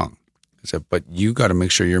and strong. I said, but you got to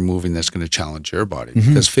make sure you're moving that's going to challenge your body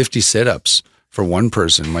because 50 sit-ups for one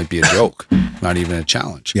person might be a joke, not even a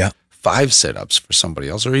challenge. Yeah. 5 sit-ups for somebody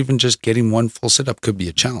else, or even just getting one full sit-up could be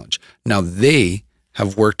a challenge. Now they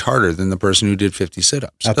have worked harder than the person who did 50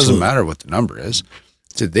 sit-ups. It doesn't matter what the number is.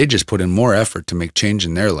 So they just put in more effort to make change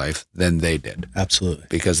in their life than they did. Absolutely.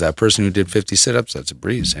 Because that person who did 50 sit-ups, that's a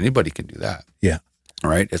breeze. Anybody can do that. Yeah.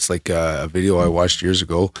 Right. It's like a video I watched years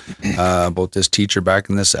ago about this teacher back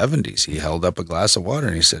in the 70s. He held up a glass of water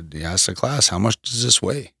and he asked the class, how much does this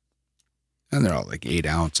weigh? And they're all like 8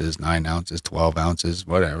 ounces, 9 ounces, 12 ounces,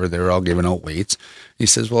 whatever. They were all giving out weights. He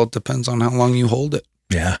says, well, it depends on how long you hold it.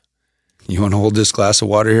 Yeah. You want to hold this glass of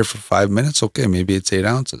water here for 5 minutes? Okay, maybe it's 8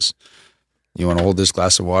 ounces. You want to hold this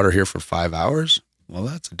glass of water here for 5 hours? Well,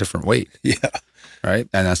 that's a different weight. Yeah. Right?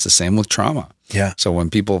 And that's the same with trauma. Yeah. So when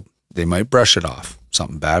people, they might brush it off.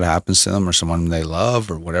 Something bad happens to them or someone they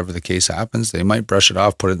love or whatever the case happens, they might brush it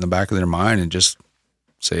off, put it in the back of their mind and just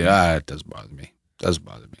say, it doesn't bother me. It doesn't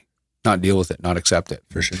bother me. Not deal with it, not accept it.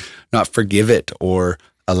 For sure. Not forgive it or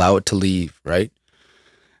allow it to leave, right?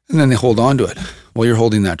 And then they hold on to it. Well, you're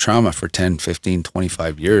holding that trauma for 10, 15,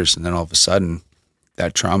 25 years. And then all of a sudden,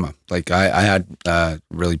 that trauma, like I had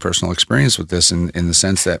really personal experience with this in the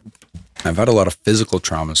sense that I've had a lot of physical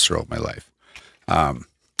traumas throughout my life. I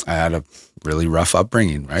had a really rough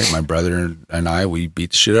upbringing, right? My brother and I, we beat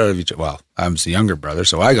the shit out of each other. Well, I'm the younger brother,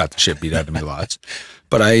 so I got the shit beat out of me lots.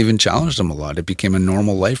 But I even challenged him a lot. It became a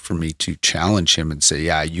normal life for me to challenge him and say,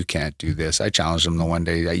 yeah, you can't do this. I challenged him the one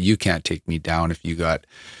day, you can't take me down if you got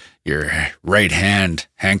your right hand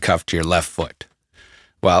handcuffed to your left foot.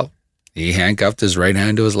 Well, he handcuffed his right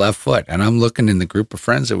hand to his left foot. And I'm looking in the group of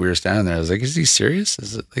friends that we were standing there. I was like, is he serious?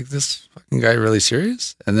 Is it like this fucking guy really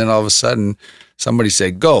serious? And then all of a sudden, somebody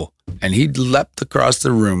said, go. And he leapt across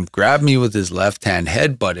the room, grabbed me with his left hand,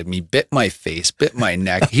 headbutted me, bit my face, bit my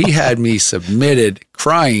neck. He had me submitted,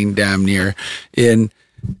 crying damn near in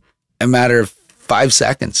a matter of 5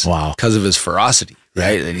 seconds. Wow. Because of his ferocity,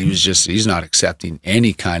 right? And he's not accepting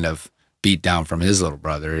any kind of beat down from his little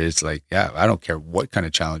brother. It's like, yeah, I don't care what kind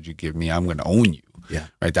of challenge you give me, I'm going to own you. Yeah.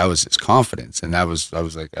 Right. That was his confidence. And I was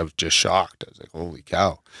just shocked. I was like, holy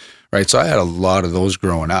cow. Right. So I had a lot of those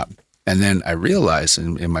growing up. And then I realized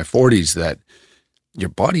in my 40s that your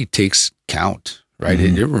body takes count, right?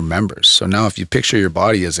 Mm-hmm. It remembers. So now if you picture your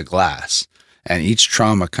body as a glass and each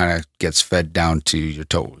trauma kind of gets fed down to your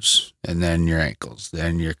toes and then your ankles,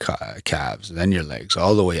 then your calves, then your legs,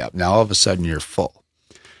 all the way up. Now all of a sudden you're full,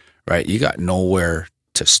 right? You got nowhere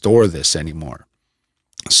to store this anymore.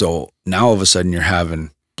 So now all of a sudden you're having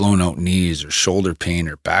blown out knees or shoulder pain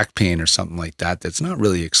or back pain or something like that. That's not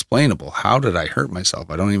really explainable. How did I hurt myself?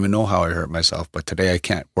 I don't even know how I hurt myself, but today I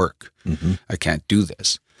can't work. Mm-hmm. I can't do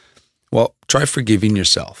this. Well, try forgiving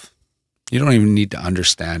yourself. You don't even need to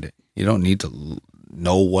understand it. You don't need to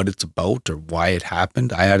know what it's about or why it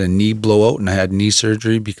happened. I had a knee blowout and I had knee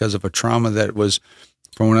surgery because of a trauma that was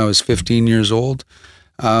from when I was 15 years old.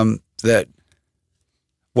 That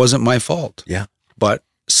wasn't my fault. Yeah. But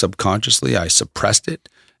subconsciously I suppressed it.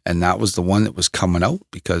 And that was the one that was coming out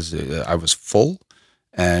because I was full.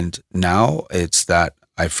 And now it's that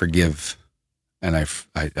I forgive and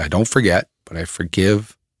I don't forget, but I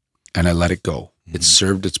forgive and I let it go. Mm-hmm. It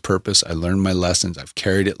served its purpose. I learned my lessons. I've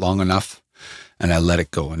carried it long enough and I let it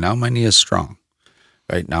go. And now my knee is strong.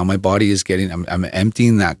 Right now my body is I'm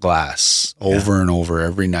emptying that glass over and over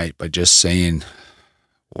every night by just saying,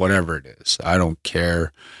 whatever it is, I don't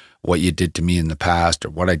care what you did to me in the past or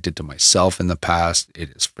what I did to myself in the past. It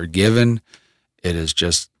is forgiven. It is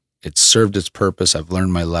just, it served its purpose. I've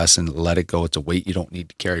learned my lesson. Let it go. It's a weight you don't need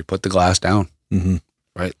to carry. Put the glass down,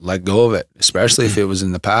 right? Let go of it, especially if it was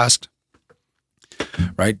in the past,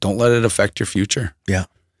 right? Don't let it affect your future. Yeah.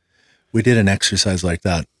 We did an exercise like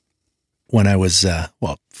that when I was,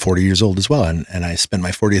 40 years old as well. And I spent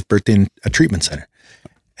my 40th birthday in a treatment center.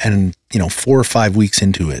 And, 4 or 5 weeks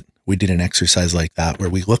into it, we did an exercise like that where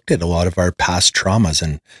we looked at a lot of our past traumas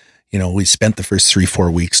and, we spent the first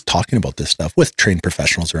 3-4 weeks talking about this stuff with trained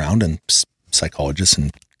professionals around and psychologists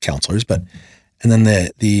and counselors. And then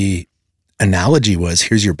the analogy was,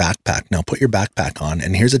 here's your backpack. Now put your backpack on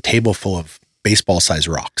and here's a table full of baseball size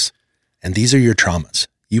rocks. And these are your traumas.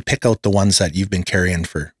 You pick out the ones that you've been carrying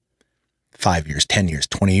for 5 years, 10 years,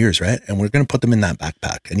 20 years, right? And we're going to put them in that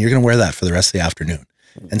backpack and you're going to wear that for the rest of the afternoon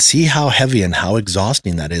and see how heavy and how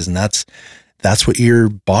exhausting that is. And that's what your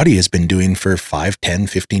body has been doing for 5, 10,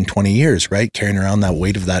 15, 20 years, right? Carrying around that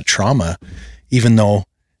weight of that trauma, even though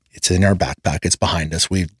it's in our backpack, it's behind us.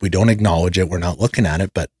 We don't acknowledge it. We're not looking at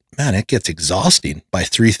it, but man, it gets exhausting. By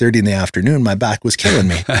 3:30 in the afternoon, my back was killing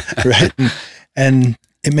me, right? And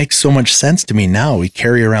it makes so much sense to me now. We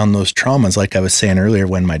carry around those traumas. Like I was saying earlier,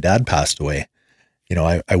 when my dad passed away,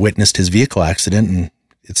 I witnessed his vehicle accident and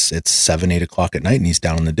it's 7, 8 o'clock at night and he's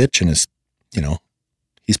down in the ditch and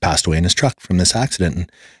he's passed away in his truck from this accident.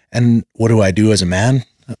 And what do I do as a man?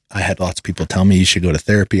 I had lots of people tell me you should go to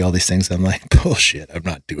therapy, all these things. I'm like, bullshit, I'm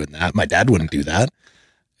not doing that. My dad wouldn't do that.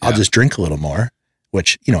 I'll just drink a little more,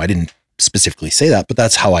 which, I didn't specifically say that, but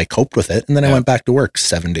that's how I coped with it. And then I went back to work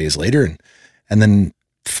 7 days later. And then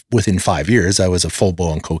within 5 years, I was a full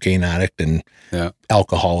blown cocaine addict and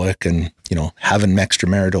alcoholic and, having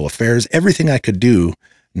extramarital affairs, everything I could do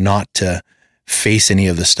not to face any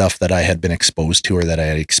of the stuff that I had been exposed to or that I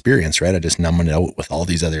had experienced, right? I just numbed it out with all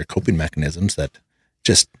these other coping mechanisms that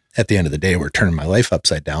just at the end of the day were turning my life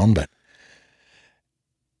upside down.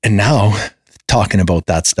 And now talking about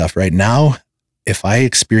that stuff right now, if I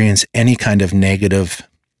experience any kind of negative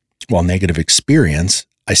experience,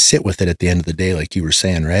 I sit with it at the end of the day, like you were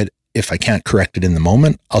saying, right? If I can't correct it in the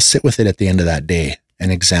moment, I'll sit with it at the end of that day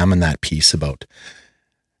and examine that piece about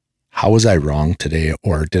how was I wrong today?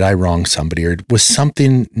 Or did I wrong somebody? Or was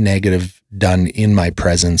something negative done in my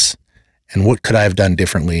presence? And what could I have done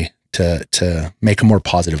differently to make a more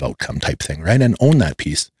positive outcome type thing, right? And own that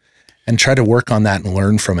piece and try to work on that and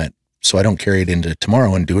learn from it so I don't carry it into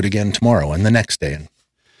tomorrow and do it again tomorrow and the next day.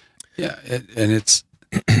 And it's,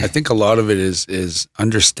 I think a lot of it is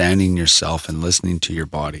understanding yourself and listening to your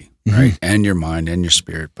body, right? And your mind and your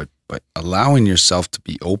spirit, but allowing yourself to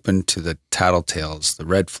be open to the tattletales, the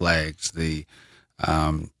red flags, the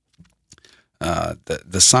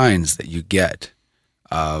signs that you get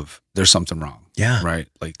of there's something wrong. Yeah. Right.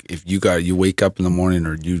 Like if you wake up in the morning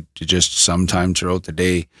or you just sometime throughout the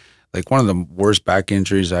day, like one of the worst back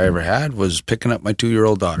injuries I ever had was picking up my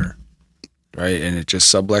 2-year-old daughter. Right. And it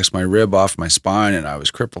just subluxed my rib off my spine and I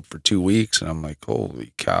was crippled for 2 weeks. And I'm like,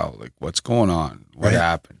 holy cow, like what's going on? What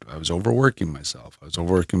happened? I was overworking myself.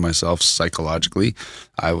 Psychologically.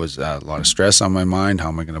 I was a lot of stress on my mind. How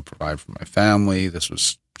am I going to provide for my family? This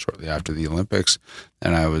was shortly after the Olympics.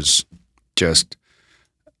 And I was just,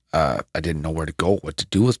 I didn't know where to go, what to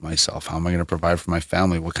do with myself. How am I going to provide for my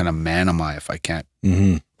family? What kind of man am I if I can't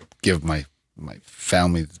give my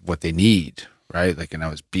family what they need? Right. Like, and I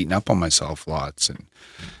was beating up on myself lots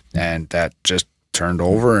and that just turned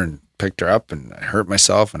over and picked her up and I hurt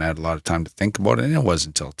myself and I had a lot of time to think about it. And it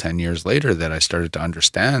wasn't until 10 years later that I started to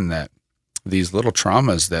understand that these little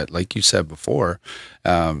traumas that, like you said before,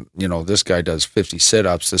 this guy does 50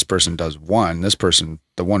 sit-ups, this person does 1, this person,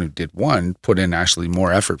 the one who did 1 put in actually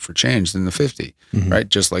more effort for change than the 50, right?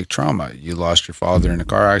 Just like trauma. You lost your father in a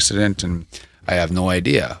car accident and I have no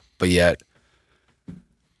idea, but yet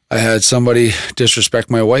I had somebody disrespect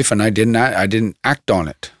my wife and I didn't act on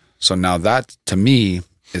it. So now that to me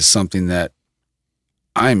is something that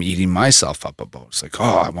I'm eating myself up about. It's like,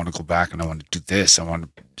 oh, I want to go back and I want to do this. I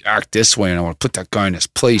want to act this way and I want to put that guy in his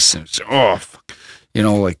place. And it's, oh, fuck. You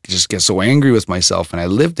know, like just get so angry with myself. And I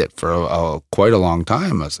lived it for quite a long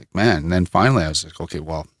time. I was like, man. And then finally I was like, okay,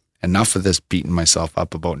 well, enough of this beating myself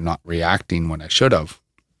up about not reacting when I should have.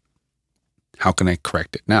 How can I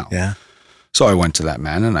correct it now? Yeah. So I went to that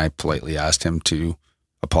man and I politely asked him to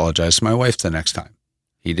apologize to my wife the next time.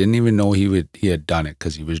 He didn't even know he had done it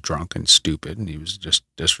because he was drunk and stupid and he was just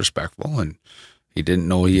disrespectful and he didn't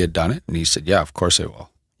know he had done it. And he said, yeah, of course I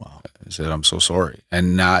will. Wow. I said, I'm so sorry.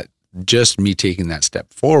 And not just me taking that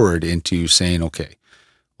step forward into saying, okay,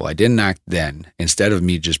 well, I didn't act then. Instead of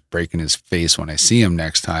me just breaking his face when I see him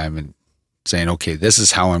next time and saying, okay, this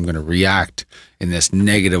is how I'm going to react in this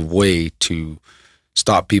negative way to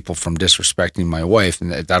stop people from disrespecting my wife.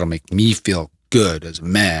 And that'll make me feel good as a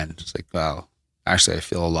man. It's like, well, actually, I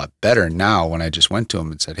feel a lot better now when I just went to him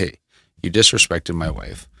and said, hey, you disrespected my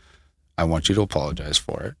wife. I want you to apologize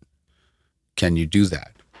for it. Can you do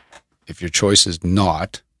that? If your choice is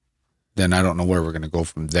not, then I don't know where we're going to go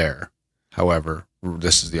from there. However,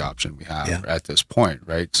 this is the option we have at this point,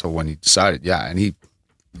 right? So when he decided, and he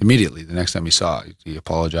immediately, the next time he saw it, he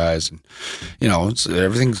apologized and, you know,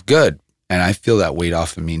 everything's good. And I feel that weight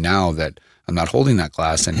off of me now that I'm not holding that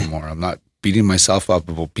glass anymore. I'm not beating myself up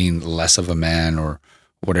about being less of a man or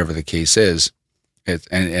whatever the case is.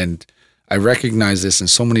 And I recognize this in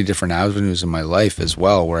so many different avenues in my life as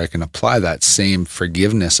well, where I can apply that same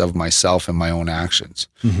forgiveness of myself and my own actions,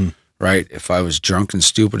 right? If I was drunk and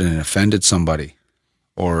stupid and offended somebody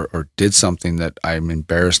or did something that I'm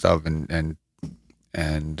embarrassed of and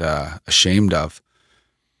ashamed of,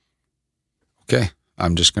 okay,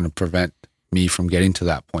 I'm just going to prevent me from getting to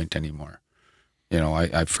that point anymore. You know,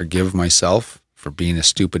 I forgive myself for being a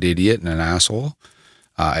stupid idiot and an asshole.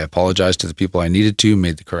 I apologized to the people I needed to,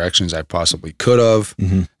 made the corrections I possibly could have,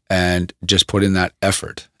 and just put in that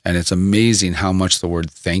effort. And it's amazing how much the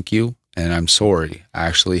word thank you and I'm sorry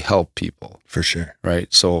actually help people. For sure.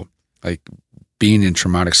 Right? So, like, being in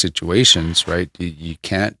traumatic situations, right, you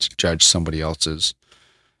can't judge somebody else's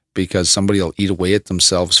because somebody will eat away at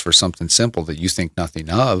themselves for something simple that you think nothing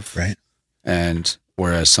of. Right. And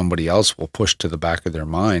whereas somebody else will push to the back of their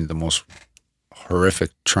mind the most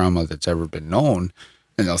horrific trauma that's ever been known,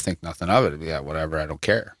 and they'll think nothing of it. Yeah, whatever, I don't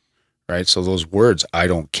care, right? So those words, I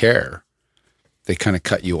don't care, they kind of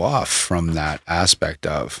cut you off from that aspect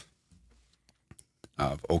of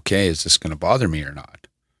okay, is this going to bother me or not?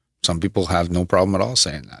 Some people have no problem at all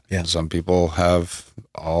saying that. Yeah. Some people have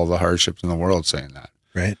all the hardships in the world saying that.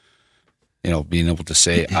 Right. You know, being able to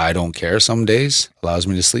say, I don't care some days allows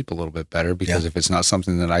me to sleep a little bit better because if it's not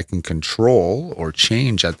something that I can control or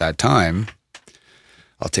change at that time,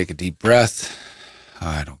 I'll take a deep breath.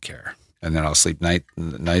 I don't care. And then I'll sleep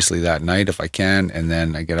nicely that night if I can. And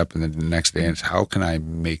then I get up in the next day and it's, how can I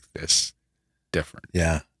make this different?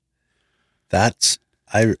 Yeah. That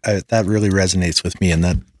really resonates with me. And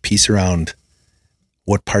that piece around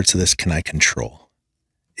what parts of this can I control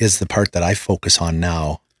is the part that I focus on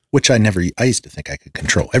now, which I used to think I could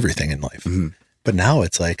control everything in life. But now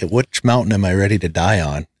it's like, which mountain am I ready to die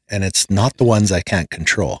on? And it's not the ones I can't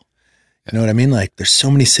control. You know what I mean? Like there's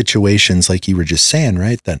so many situations like you were just saying,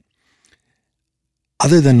 right? That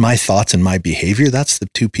other than my thoughts and my behavior, that's the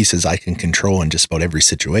two pieces I can control in just about every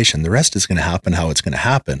situation. The rest is going to happen how it's going to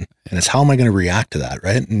happen. And it's how am I going to react to that,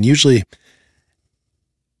 right? And usually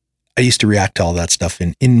I used to react to all that stuff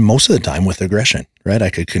in most of the time with aggression, right? I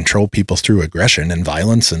could control people through aggression and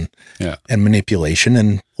violence and manipulation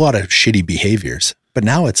and a lot of shitty behaviors. But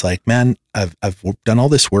now it's like, man, I've done all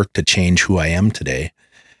this work to change who I am today.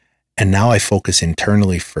 And now I focus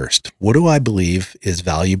internally first. What do I believe is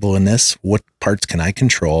valuable in this? What parts can I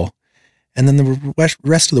control? And then the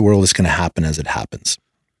rest of the world is going to happen as it happens.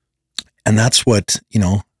 And that's what, you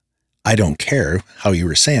know, I don't care how you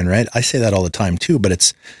were saying, right? I say that all the time too, but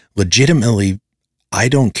it's legitimately, I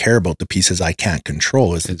don't care about the pieces I can't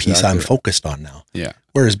control is the piece I'm focused on now. Yeah.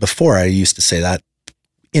 Whereas before I used to say that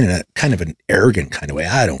in a kind of an arrogant kind of way.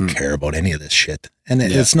 I don't care about any of this shit. And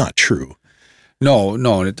it's not true. No,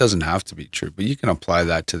 and it doesn't have to be true, but you can apply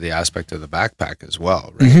that to the aspect of the backpack as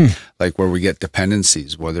well, right? Like where we get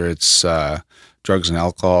dependencies, whether it's drugs and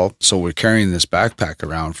alcohol. So we're carrying this backpack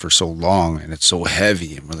around for so long and it's so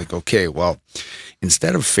heavy and we're like, okay, well,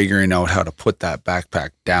 instead of figuring out how to put that backpack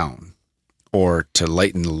down or to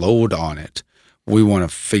lighten the load on it, we want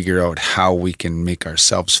to figure out how we can make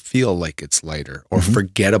ourselves feel like it's lighter or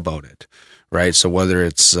forget about it, right? So whether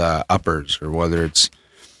it's uppers or whether it's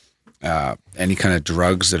any kind of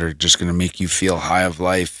drugs that are just going to make you feel high of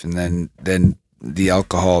life, and then the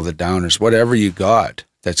alcohol, the downers, whatever you got,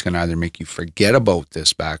 that's going to either make you forget about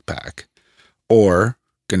this backpack or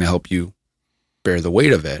going to help you bear the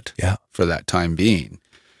weight of it for that time being.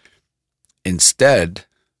 Instead,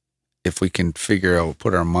 if we can figure out,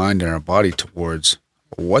 put our mind and our body towards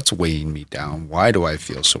what's weighing me down, why do I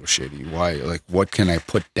feel so shitty? Why, like, what can I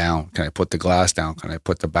put down? Can I put the glass down? Can I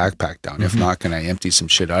put the backpack down? If not, can I empty some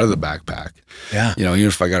shit out of the backpack? Yeah. You know, even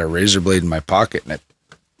if I got a razor blade in my pocket and I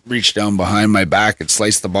reach down behind my back and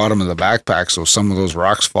slice the bottom of the backpack so some of those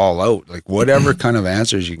rocks fall out, like whatever kind of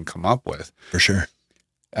answers you can come up with. For sure.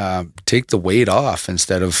 Take the weight off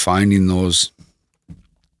instead of finding those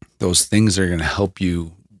things that are going to help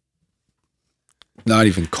you not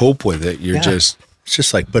even cope with it. It's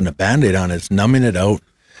just like putting a Band-Aid on it. It's numbing it out.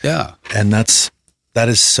 Yeah. And that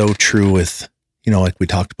is so true with, you know, like we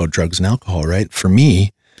talked about drugs and alcohol, right? For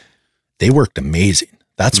me, they worked amazing.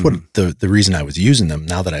 That's what the reason I was using them.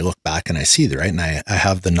 Now that I look back and I see that, right? And I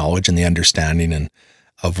have the knowledge and the understanding and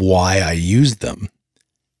of why I used them.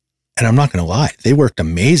 And I'm not going to lie, they worked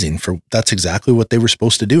amazing that's exactly what they were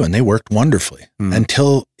supposed to do. And they worked wonderfully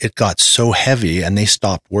until it got so heavy and they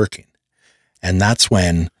stopped working. And that's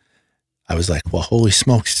when I was like, well, holy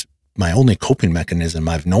smokes, my only coping mechanism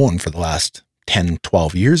I've known for the last 10,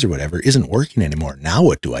 12 years or whatever isn't working anymore. Now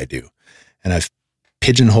what do I do? And I've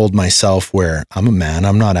pigeonholed myself where I'm a man.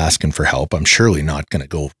 I'm not asking for help. I'm surely not going to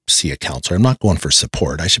go see a counselor. I'm not going for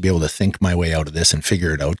support. I should be able to think my way out of this and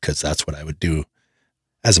figure it out because that's what I would do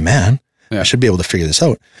as a man. I should be able to figure this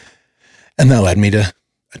out. And that led me to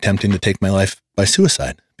attempting to take my life by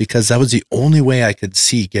suicide because that was the only way I could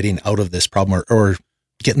see getting out of this problem or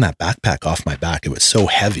getting that backpack off my back. It was so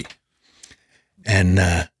heavy. And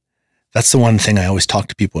that's the one thing I always talk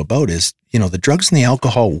to people about is, you know, the drugs and the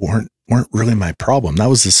alcohol weren't really my problem. That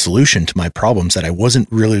was the solution to my problems that I wasn't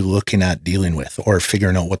really looking at dealing with or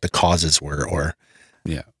figuring out what the causes were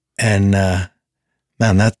and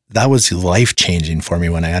man, that was life-changing for me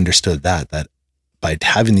when I understood that by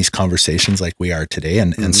having these conversations like we are today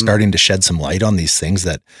and starting to shed some light on these things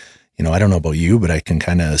that, you know, I don't know about you, but I can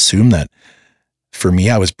kind of assume that for me,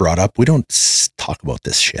 I was brought up, we don't talk about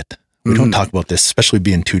this shit. We don't talk about this, especially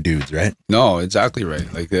being two dudes, right? No, exactly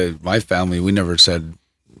right. Like my family, we never said,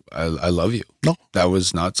 I love you. No. That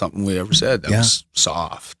was not something we ever said. That was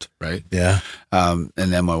soft, right? Yeah. And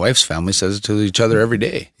then my wife's family says it to each other every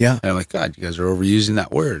day. Yeah. And I'm like, God, you guys are overusing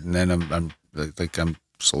that word. And then I'm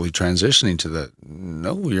slowly transitioning to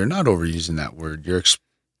no, you're not overusing that word. You're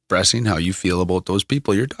expressing how you feel about those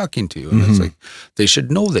people you're talking to. And it's like, they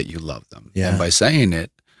should know that you love them. Yeah. And by saying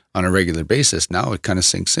it on a regular basis, now it kind of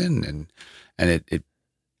sinks in and it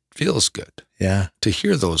feels good. Yeah. To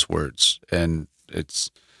hear those words. And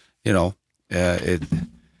it's, you know,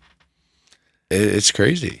 it's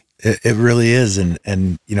crazy. It really is.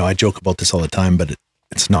 And, you know, I joke about this all the time, but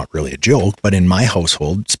it's not really a joke, but in my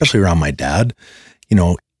household, especially around my dad, you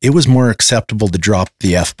know, it was more acceptable to drop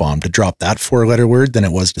the F-bomb, to drop that 4-letter word than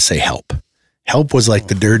it was to say help. Help was like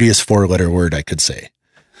the dirtiest 4-letter word I could say.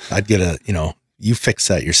 I'd get you fix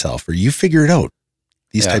that yourself or you figure it out,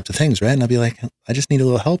 these types of things, right? And I'd be like, I just need a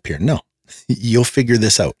little help here. No, you'll figure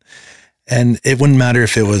this out. And it wouldn't matter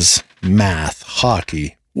if it was math,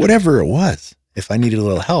 hockey, whatever it was. If I needed a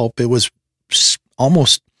little help, it was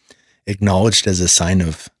almost acknowledged as a sign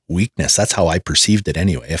of weakness. That's how I perceived it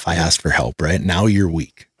anyway. If I asked for help, right? Now you're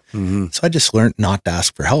weak. So I just learned not to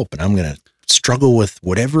ask for help. And I'm going to struggle with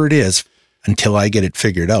whatever it is until I get it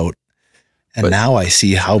figured out. And now I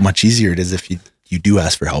see how much easier it is if you do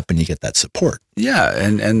ask for help and you get that support. Yeah.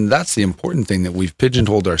 And that's the important thing that we've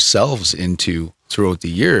pigeonholed ourselves into throughout the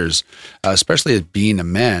years, especially as being a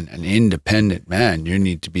man, an independent man. You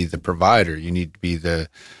need to be the provider. You need to be the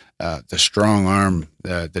strong arm,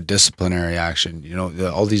 the disciplinary action, you know,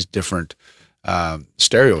 all these different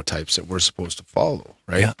stereotypes that we're supposed to follow,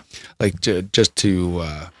 right? Yeah. Like just to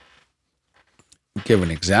give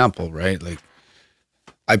an example, right? Like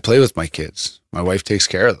I play with my kids. My wife takes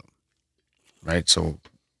care of them, right? So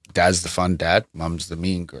dad's the fun dad, mom's the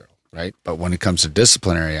mean girl. Right. But when it comes to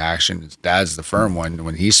disciplinary action, dad's the firm one.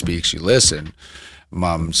 When he speaks, you listen.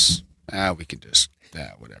 Mom's, we can just,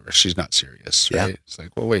 whatever. She's not serious. Right. Yeah. It's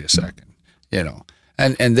like, well, wait a second, you know,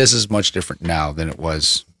 and this is much different now than it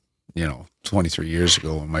was, you know, 23 years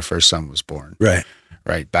ago when my first son was born. Right.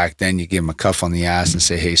 Right. Back then you give him a cuff on the ass and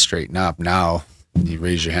say, hey, straighten up. Now you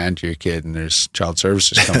raise your hand to your kid and there's child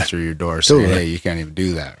services coming through your door saying, hey, you can't even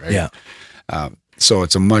do that. Right. Yeah. So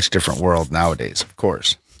it's a much different world nowadays, of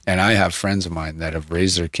course. And I have friends of mine that have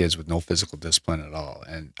raised their kids with no physical discipline at all.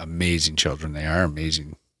 And amazing children they are,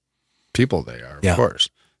 amazing people they are, of course.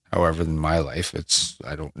 However, in my life,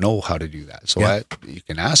 I don't know how to do that. So you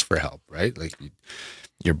can ask for help, right? Like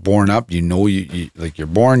you're born up, you know, you like you're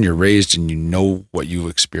born, you're raised, and you know what you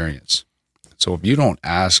experience. So if you don't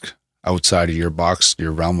ask outside of your box,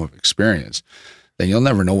 your realm of experience, then you'll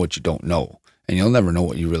never know what you don't know. And you'll never know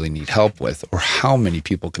what you really need help with, or how many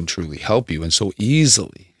people can truly help you, and so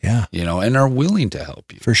easily, you know, and are willing to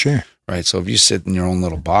help you. For sure. Right. So if you sit in your own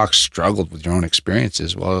little box, struggled with your own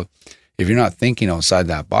experiences, well, if you're not thinking outside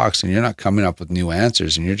that box and you're not coming up with new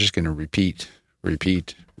answers, and you're just going to repeat,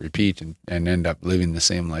 and end up living the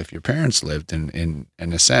same life your parents lived in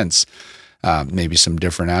a sense, maybe some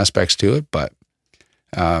different aspects to it. But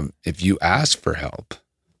if you ask for help,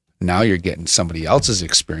 now you're getting somebody else's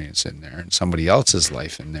experience in there and somebody else's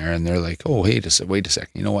life in there. And they're like, oh, hey, wait a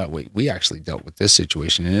second. You know what? Wait, we actually dealt with this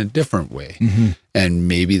situation in a different way. And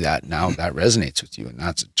maybe that resonates with you. And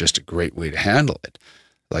that's just a great way to handle it.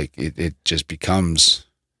 Like it just becomes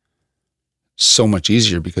so much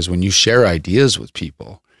easier, because when you share ideas with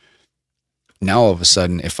people, now all of a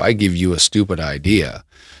sudden, if I give you a stupid idea,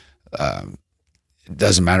 it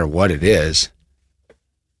doesn't matter what it is,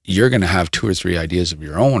 you're going to have 2 or 3 ideas of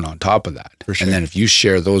your own on top of that. For sure. And then if you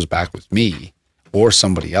share those back with me or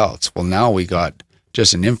somebody else, well, now we got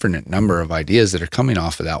just an infinite number of ideas that are coming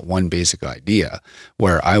off of that one basic idea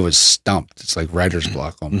where I was stumped. It's like writer's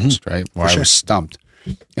block almost, right? Where I was stumped.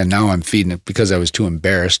 And now I'm feeding it because I was too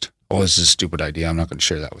embarrassed. Oh, this is a stupid idea. I'm not going to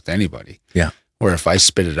share that with anybody. Yeah. Where if I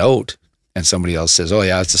spit it out and somebody else says, oh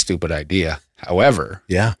yeah, it's a stupid idea. However,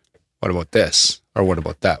 what about this? Or what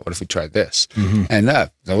about that? What if we tried this? And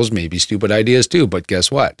those may be stupid ideas too, but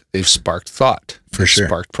guess what? They've sparked thought. For sure.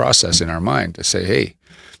 Sparked process in our mind to say, hey,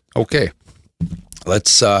 okay,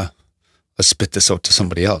 let's spit this out to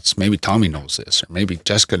somebody else. Maybe Tommy knows this, or maybe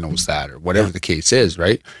Jessica knows that, or whatever the case is,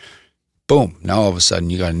 right? Boom. Now all of a sudden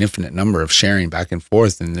you got an infinite number of sharing back and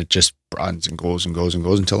forth, and it just broadens and goes and goes and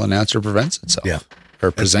goes until an answer prevents itself.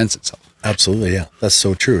 Or presents itself. Absolutely. Yeah. That's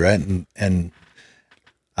so true. Right. And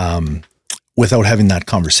without having that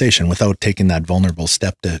conversation, without taking that vulnerable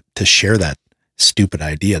step to share that stupid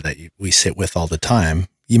idea that we sit with all the time,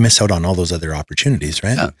 you miss out on all those other opportunities,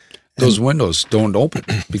 right? Yeah. Those windows don't open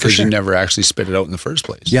because you never actually spit it out in the first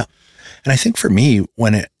place. Yeah. And I think for me,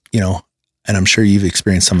 when it, you know, and I'm sure you've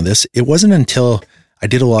experienced some of this, it wasn't until I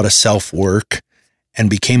did a lot of self-work and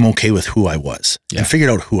became okay with who I was and figured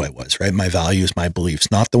out who I was, right? My values, my beliefs,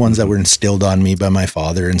 not the ones that were instilled on me by my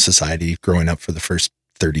father in society growing up for the first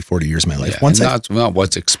 30, 40 years of my life. Not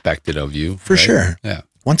what's expected of you. For sure. Yeah.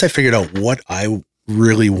 Once I figured out what I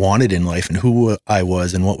really wanted in life and who I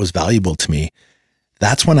was and what was valuable to me,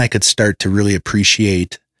 that's when I could start to really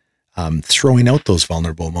appreciate throwing out those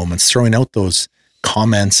vulnerable moments, throwing out those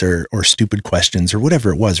comments or stupid questions or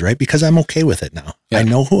whatever it was, right? Because I'm okay with it now. I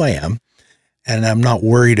know who I am, and I'm not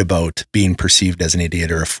worried about being perceived as an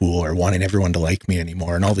idiot or a fool or wanting everyone to like me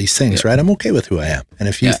anymore and all these things, right? I'm okay with who I am. And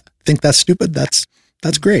if you think that's stupid, that's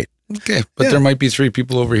great. Okay. But there might be 3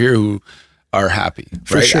 people over here who are happy, right?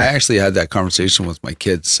 For sure. I actually had that conversation with my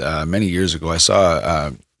kids many years ago. I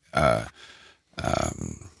saw a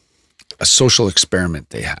social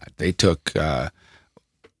experiment they had. They took, I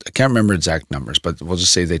can't remember exact numbers, but we'll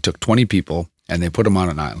just say they took 20 people and they put them on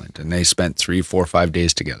an island, and they spent 3, 4, 5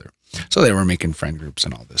 days together. So they were making friend groups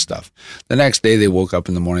and all this stuff. The next day they woke up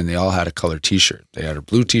in the morning, they all had a colored t-shirt. They had a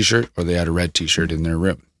blue t-shirt or they had a red t-shirt in their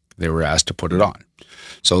room. They were asked to put it on.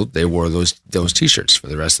 So they wore those t-shirts for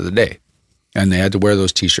the rest of the day. And they had to wear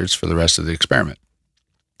those t-shirts for the rest of the experiment.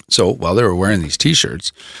 So while they were wearing these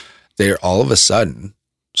t-shirts, they all of a sudden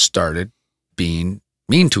started being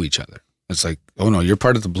mean to each other. It's like, oh no, you're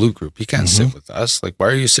part of the blue group. You can't sit with us. Like, why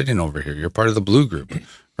are you sitting over here? You're part of the blue group,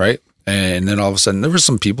 right? And then all of a sudden there were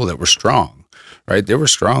some people that were strong, right? They were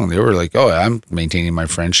strong. They were like, oh, I'm maintaining my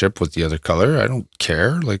friendship with the other color. I don't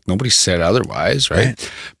care. Like, nobody said otherwise,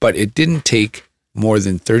 right? But it didn't take more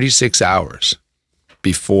than 36 hours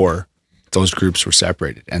before those groups were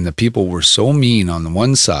separated. And the people were so mean on the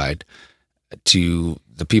one side to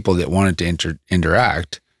the people that wanted to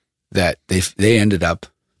interact that they ended up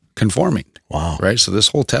conforming. Wow. Right. So this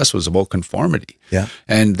whole test was about conformity. Yeah.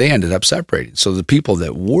 And they ended up separating. So the people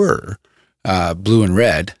that were blue and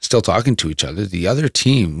red still talking to each other, the other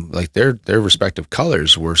team, like their respective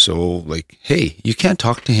colors were so like, hey, you can't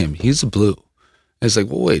talk to him. He's a blue. And it's like,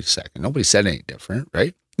 well, wait a second. Nobody said anything different.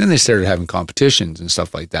 Right. Then they started having competitions and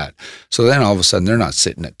stuff like that. So then all of a sudden they're not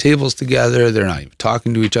sitting at tables together. They're not even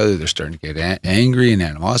talking to each other. They're starting to get angry and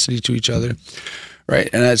animosity to each other. Right.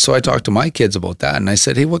 And so I talked to my kids about that, and I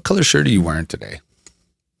said, hey, what color shirt are you wearing today?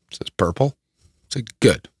 He says, purple. I said,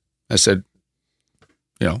 good. I said,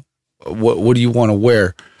 you know, what do you want to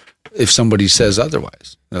wear if somebody says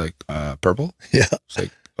otherwise? They're like, purple? Yeah. It's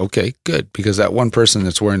like, okay, good. Because that one person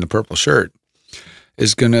that's wearing the purple shirt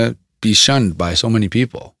is going to be shunned by so many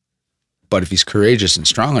people. But if he's courageous and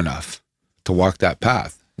strong enough to walk that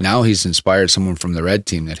path, now he's inspired someone from the red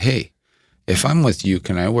team that, hey, if I'm with you,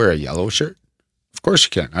 can I wear a yellow shirt? Of course you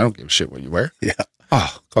can. I don't give a shit what you wear. Yeah.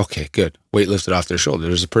 Oh, okay, good. Weight lifted off their shoulder.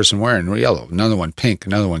 There's a person wearing yellow, another one pink,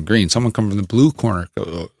 another one green. Someone come from the blue corner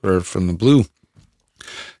or from the blue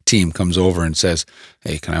team comes over and says,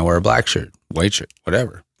 hey, can I wear a black shirt, white shirt,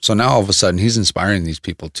 whatever. So now all of a sudden he's inspiring these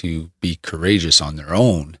people to be courageous on their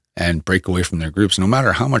own and break away from their groups, no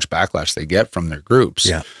matter how much backlash they get from their groups,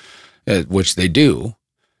 which they do,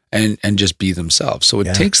 and just be themselves. So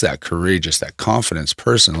it takes that courageous, that confidence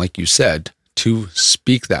person, like you said, to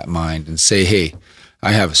speak that mind and say, hey,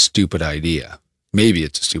 I have a stupid idea. Maybe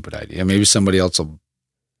it's a stupid idea. Maybe somebody else will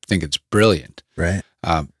think it's brilliant. Right.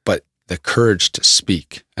 But the courage to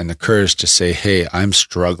speak and the courage to say, hey, I'm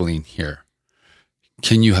struggling here.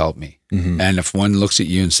 Can you help me? Mm-hmm. And if one looks at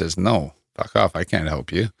you and says, no, fuck off, I can't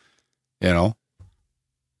help you,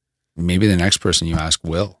 maybe the next person you ask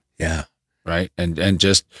will. Yeah. Right. And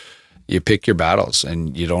just, you pick your battles,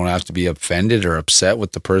 and you don't have to be offended or upset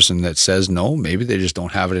with the person that says no. Maybe they just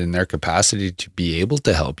don't have it in their capacity to be able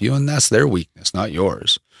to help you, and that's their weakness, not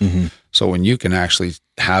yours. Mm-hmm. So when you can actually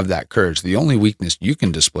have that courage, the only weakness you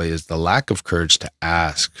can display is the lack of courage to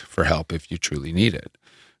ask for help if you truly need it,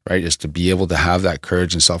 right? Is to be able to have that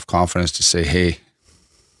courage and self-confidence to say, hey,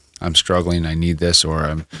 I'm struggling, I need this, or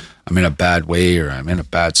I'm in a bad way, or I'm in a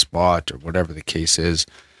bad spot, or whatever the case is.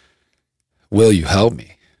 Will you help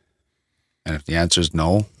me? And if the answer is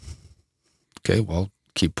no, okay, well,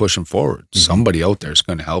 keep pushing forward. Mm-hmm. Somebody out there is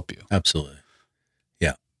going to help you. Absolutely.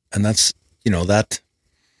 Yeah. And that's, that,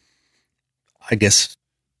 I guess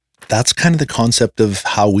that's kind of the concept of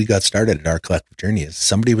how we got started at our collective journey, is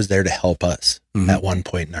somebody was there to help us at one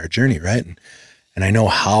point in our journey. Right. And I know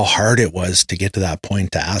how hard it was to get to that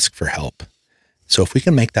point to ask for help. So if we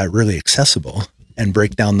can make that really accessible and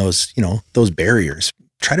break down those, those barriers,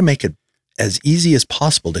 try to make it as easy as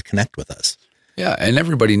possible to connect with us. Yeah. And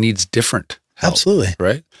everybody needs different help. Absolutely.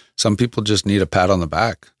 Right. Some people just need a pat on the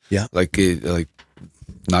back. Yeah. Like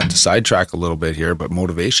not to sidetrack a little bit here, but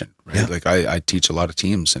motivation, right? Yeah. Like I teach a lot of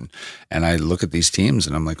teams, and I look at these teams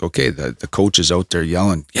and I'm like, okay, the coach is out there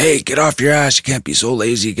yelling, hey, get off your ass. You can't be so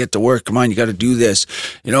lazy. Get to work. Come on. You got to do this.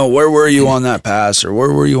 Where were you on that pass, or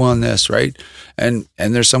where were you on this? Right. And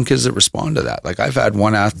there's some kids that respond to that. Like I've had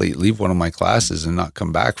one athlete leave one of my classes and not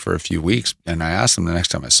come back for a few weeks. And I asked him the next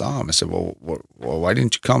time I saw him, I said, well, why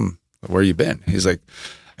didn't you come? Where you been? He's like,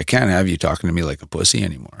 I can't have you talking to me like a pussy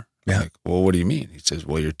anymore. Yeah. I'm like, well, what do you mean? He says,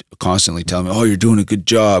 well, you're constantly telling me, oh, you're doing a good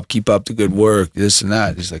job. Keep up the good work, this and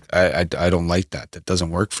that. He's like, I don't like that. That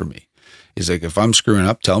doesn't work for me. He's like, if I'm screwing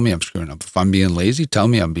up, tell me I'm screwing up. If I'm being lazy, tell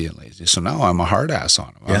me I'm being lazy. So now I'm a hard ass on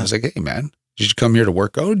him. Yeah. I was like, hey, man, did you come here to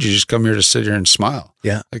work out? Or did you just come here to sit here and smile?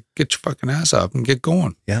 Yeah. Like, get your fucking ass up and get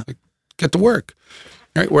going. Yeah. Like, get to work.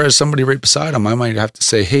 Right. Whereas somebody right beside him, I might have to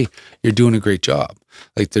say, hey, you're doing a great job.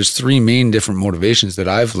 Like there's three main different motivations that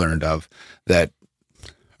I've learned of that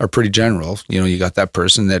are pretty general. You got that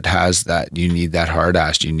person that has that, you need that hard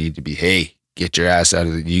ass. You need to be, hey, get your ass out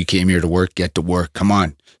of it. You came here to work, get to work. Come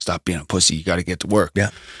on, stop being a pussy. You got to get to work. Yeah.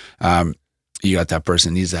 You got that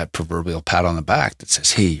person that needs that proverbial pat on the back that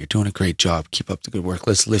says, hey, you're doing a great job. Keep up the good work.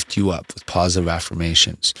 Let's lift you up with positive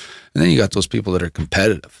affirmations. And then you got those people that are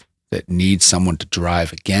competitive, that need someone to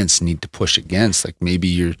drive against, need to push against. Like maybe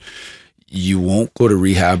you won't go to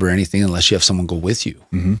rehab or anything unless you have someone go with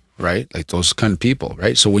you, right? Like those kind of people,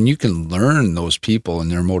 right? So when you can learn those people and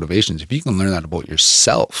their motivations, if you can learn that about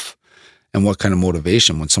yourself and what kind of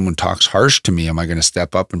motivation, when someone talks harsh to me, am I going to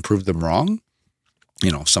step up and prove them wrong?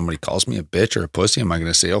 If somebody calls me a bitch or a pussy, am I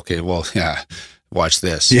going to say, okay, well, yeah, watch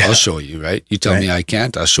this. Yeah. I'll show you, right? You tell me I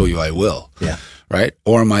can't, I'll show you I will. Yeah. Right?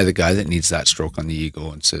 Or am I the guy that needs that stroke on the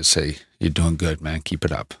ego and says, hey, you're doing good, man. Keep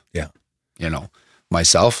it up. Yeah.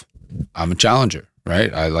 Myself, I'm a challenger,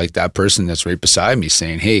 right? I like that person that's right beside me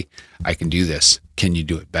saying, hey, I can do this. Can you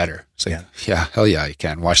do it better? It's like, yeah, hell yeah, you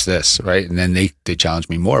can. Watch this, right? And then they challenge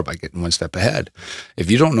me more by getting one step ahead. If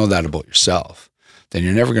you don't know that about yourself, then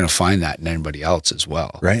you're never going to find that in anybody else as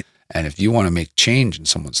well. Right. And if you want to make change in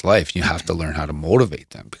someone's life, you have to learn how to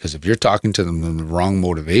motivate them, because if you're talking to them in the wrong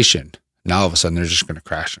motivation, now all of a sudden they're just going to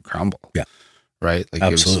crash and crumble. Yeah. Right? Like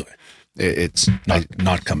absolutely. It's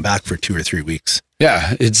not come back for 2 or 3 weeks.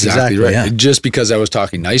 Yeah, exactly right. Yeah. Just because I was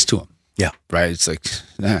talking nice to him. Yeah. Right. It's like,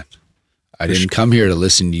 man, I didn't come here to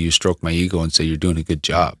listen to you stroke my ego and say you're doing a good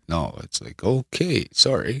job. No, it's like, okay,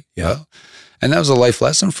 sorry. Yeah. Well, and that was a life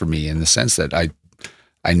lesson for me, in the sense that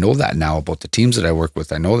I know that now about the teams that I work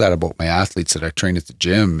with. I know that about my athletes that I train at the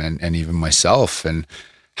gym, and even myself. And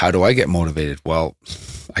how do I get motivated? Well,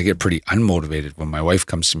 I get pretty unmotivated when my wife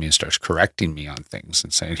comes to me and starts correcting me on things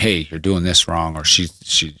and saying, hey, you're doing this wrong, or she,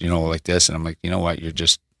 you know, like this. And I'm like, you know what?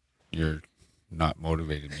 You're not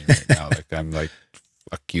motivating me right now. Like, I'm like,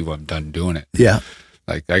 fuck you, I'm done doing it. Yeah.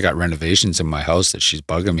 Like, I got renovations in my house that she's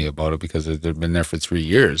bugging me about it because they've been there for 3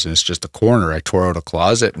 years and it's just a corner. I tore out a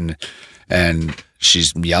closet and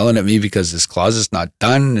she's yelling at me because this closet's not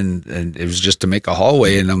done and it was just to make a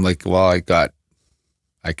hallway. And I'm like, well,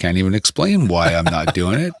 I can't even explain why I'm not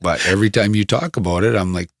doing it. But every time you talk about it,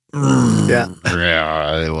 I'm like, yeah,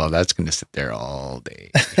 well, that's going to sit there all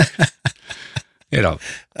day. You know,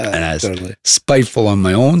 and I was totally spiteful on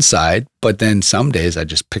my own side. But then some days I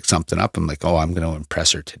just pick something up. I'm like, oh, I'm going to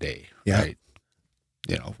impress her today. Yeah. Right.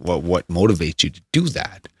 You know, what motivates you to do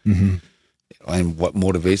that? Mm-hmm. And what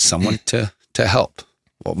motivates someone to help?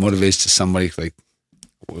 What motivates to somebody like,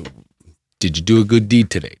 did you do a good deed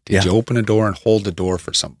today? Did you open a door and hold the door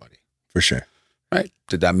for somebody? For sure. Right.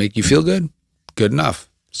 Did that make you feel good? Good enough.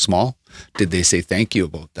 Small. Did they say thank you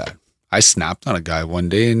about that? I snapped on a guy one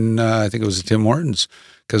day and I think it was at Tim Hortons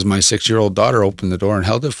because my 6-year-old daughter opened the door and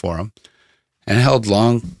held it for him, and it held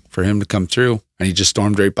long for him to come through, and he just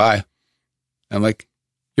stormed right by. And I'm like,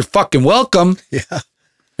 you're fucking welcome. Yeah.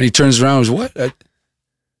 And he turns around and goes, what?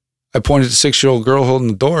 I pointed at the 6-year-old girl holding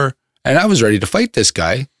the door, and I was ready to fight this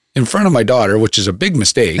guy in front of my daughter, which is a big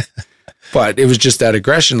mistake. But it was just that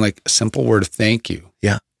aggression, like a simple word of thank you.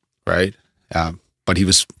 Yeah. Right. But he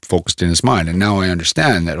was focused in his mind. And now I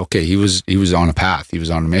understand that, okay, he was on a path. He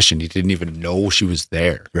was on a mission. He didn't even know she was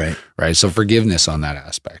there. Right. Right. So forgiveness on that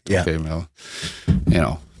aspect. Yeah. Okay. Well, you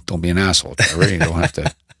know, don't be an asshole, Trevor. You don't have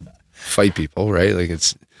to fight people. Right. Like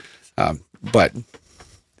it's, but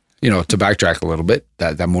you know, to backtrack a little bit,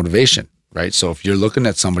 that motivation, right? So if you're looking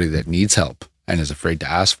at somebody that needs help and is afraid to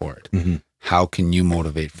ask for it, mm-hmm. how can you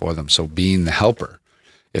motivate for them? So being the helper,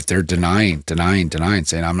 if they're denying,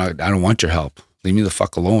 saying, I don't want your help. Leave me the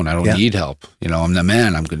fuck alone. I don't need help. You know, I'm the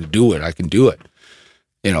man. I'm going to do it. I can do it.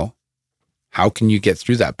 You know, how can you get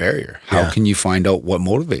through that barrier? How can you find out what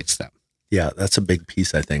motivates them? Yeah, that's a big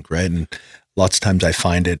piece, I think, right? And lots of times I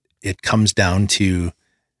find it comes down to,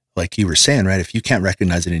 like you were saying, right? If you can't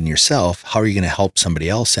recognize it in yourself, how are you going to help somebody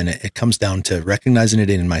else? And it comes down to recognizing it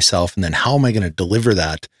in myself. And then how am I going to deliver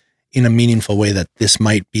that in a meaningful way that this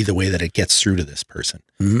might be the way that it gets through to this person,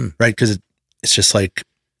 mm-hmm. right? Because it's just like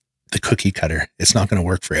the cookie cutter. It's not going to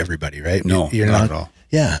work for everybody, right? No, you're not at all.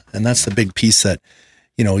 Yeah. And that's the big piece that,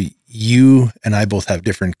 you know, you and I both have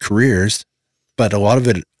different careers, but a lot of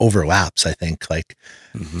it overlaps, I think. Like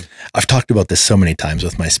mm-hmm. I've talked about this so many times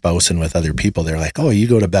with my spouse and with other people. They're like, oh, you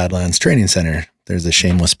go to Badlands Training Center. There's a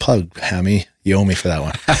shameless plug, Hammy. You owe me for that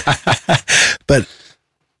one. But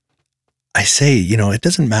I say, you know, it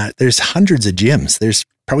doesn't matter. There's hundreds of gyms. There's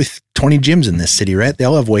probably 20 gyms in this city, right? They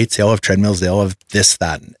all have weights. They all have treadmills. They all have this,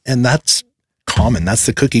 that. And that's common. That's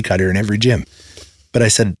the cookie cutter in every gym. But I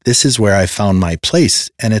said, this is where I found my place.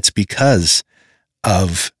 And it's because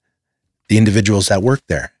of the individuals that work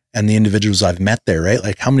there and the individuals I've met there, right?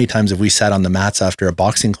 Like how many times have we sat on the mats after a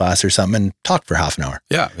boxing class or something and talked for half an hour?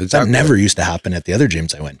 Yeah, exactly. That never used to happen at the other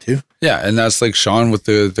gyms I went to. Yeah, and that's like Sean with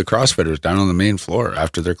the CrossFitters down on the main floor.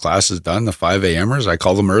 After their class is done, the 5 a.m.ers, I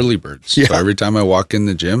call them early birds. Yeah. So every time I walk in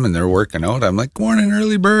the gym and they're working out, I'm like, morning,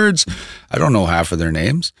 early birds. I don't know half of their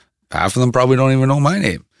names. Half of them probably don't even know my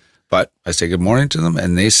name. But I say good morning to them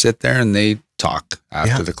and they sit there and they talk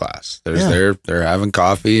after the class. They're having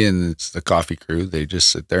coffee and it's the coffee crew. They just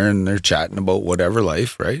sit there and they're chatting about whatever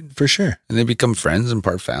life, right? For sure. And they become friends and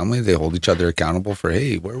part family. They hold each other accountable for,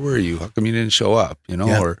 hey, where were you? How come you didn't show up? You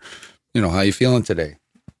know, or, you know, how you feeling today?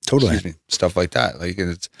 Totally. Stuff like that. Like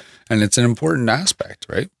it's an important aspect,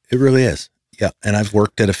 right? It really is. Yeah. And I've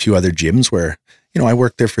worked at a few other gyms where, you know, I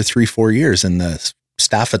worked there for 3-4 years and the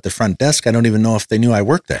staff at the front desk, I don't even know if they knew I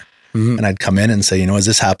worked there. Mm-hmm. And I'd come in and say, you know, is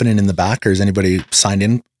this happening in the back or is anybody signed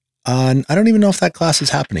in? I don't even know if that class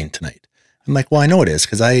is happening tonight. I'm like, well, I know it is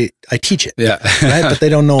because I teach it. Yeah. Right. But they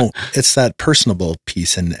don't know. It's that personable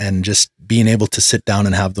piece and just being able to sit down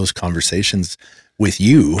and have those conversations with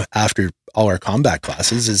you after all our combat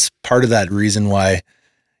classes is part of that reason why,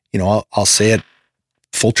 you know, I'll say it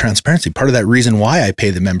full transparency. Part of that reason why I pay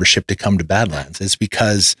the membership to come to Badlands is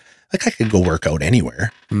because like I could go work out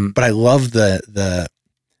anywhere, but I love the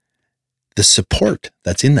support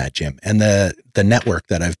that's in that gym and the network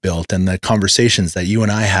that I've built and the conversations that you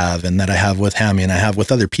and I have and that I have with Hammy and I have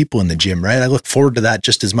with other people in the gym, right? I look forward to that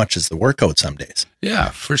just as much as the workout some days. Yeah,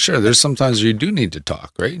 for sure. There's sometimes you do need to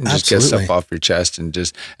talk, right? And just get stuff off your chest and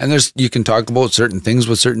you can talk about certain things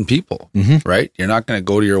with certain people, right? You're not going to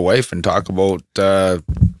go to your wife and talk about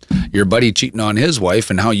your buddy cheating on his wife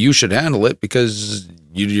and how you should handle it because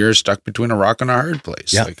you're stuck between a rock and a hard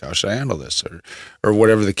place. Yeah. Like, how should I handle this? Or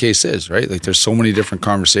whatever the case is, right? Like, there's so many different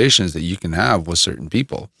conversations that you can have with certain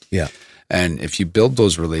people. Yeah. And if you build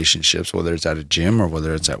those relationships, whether it's at a gym or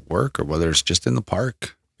whether it's at work or whether it's just in the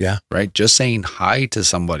park, Yeah. right? Just saying hi to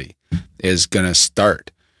somebody is going to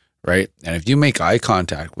start, right? And if you make eye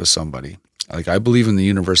contact with somebody, like, I believe in the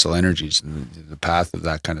universal energies and the path of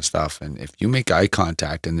that kind of stuff. And if you make eye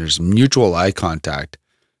contact and there's mutual eye contact,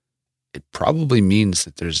 it probably means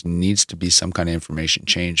that there's needs to be some kind of information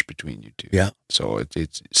change between you two. Yeah. So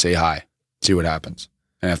it's say hi, see what happens.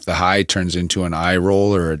 And if the hi turns into an eye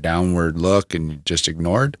roll or a downward look and you just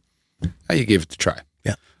ignored, you gave it a try.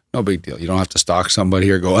 Yeah. No big deal. You don't have to stalk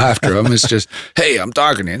somebody or go after them. It's just, hey, I'm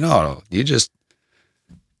talking to you. No, you just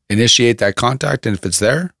initiate that contact. And if it's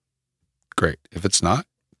there, great. If it's not,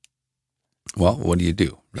 well, what do you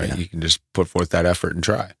do? Right. Yeah. You can just put forth that effort and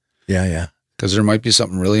try. Yeah. Yeah. Because there might be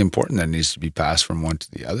something really important that needs to be passed from one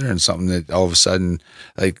to the other, and something that all of a sudden,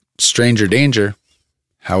 like, stranger danger.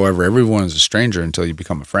 However, everyone is a stranger until you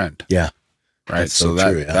become a friend. Yeah. Right. That's So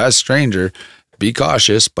true, yeah. that stranger, be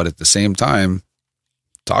cautious, but at the same time,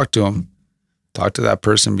 talk to them. Talk to that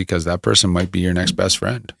person, because that person might be your next best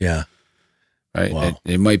friend. Yeah. Right. Wow.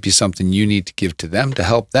 It might be something you need to give to them to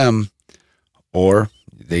help them, or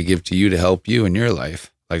they give to you to help you in your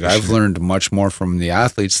life. Like, I've learned much more from the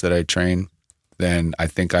athletes that I train than I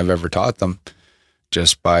think I've ever taught them,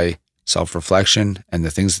 just by self-reflection and the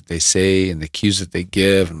things that they say and the cues that they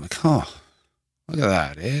give. I'm like, oh, look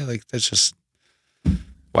at that. Eh? Like, that's just,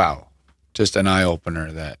 wow. Just an eye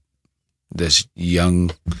opener that this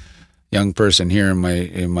young person here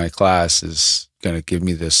in my class is going to give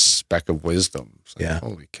me this speck of wisdom. It's like, Yeah.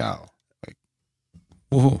 holy cow. Like,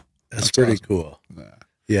 woohoo. That's pretty awesome. cool. Yeah.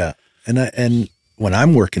 Yeah. And when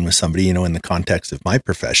I'm working with somebody, you know, in the context of my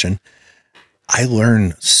profession, I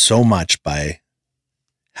learn so much by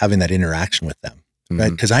having that interaction with them,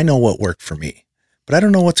 right? Mhm. Because I know what worked for me, but I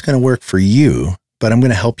don't know what's going to work for you, but I'm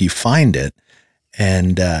going to help you find it.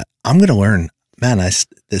 And I'm going to learn, man,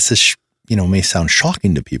 this is, you know, may sound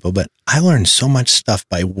shocking to people, but I learned so much stuff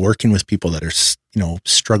by working with people that are, you know,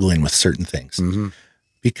 struggling with certain things, Mhm.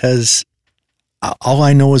 because all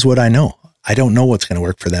I know is what I know. I don't know what's going to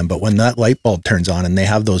work for them, but when that light bulb turns on and they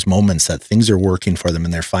have those moments that things are working for them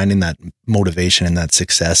and they're finding that motivation and that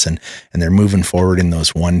success, and they're moving forward in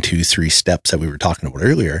those 1, 2, 3 steps that we were talking about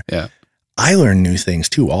earlier. Yeah. I learn new things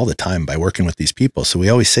too all the time by working with these people. So we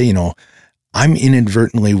always say, you know, I'm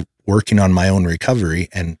inadvertently working on my own recovery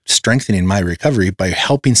and strengthening my recovery by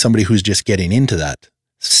helping somebody who's just getting into that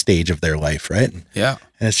stage of their life. Right. Yeah.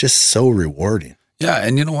 And it's just so rewarding. Yeah.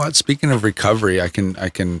 And you know what? Speaking of recovery, I can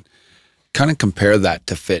kind of compare that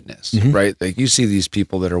to fitness, Mhm. right? Like, you see these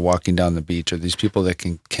people that are walking down the beach, or these people that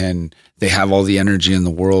they have all the energy in the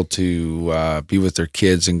world to be with their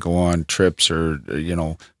kids and go on trips, or, you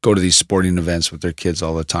know, go to these sporting events with their kids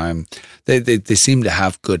all the time. They seem to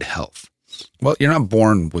have good health. Well, you're not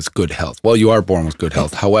born with good health. Well, you are born with good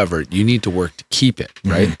health. However, you need to work to keep it,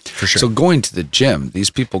 right? For sure. So going to the gym, these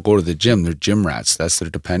people go to the gym, they're gym rats. That's their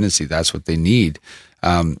dependency. That's what they need.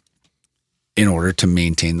 In order to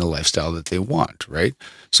maintain the lifestyle that they want, right?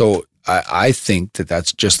 So I think that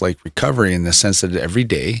that's just like recovery, in the sense that every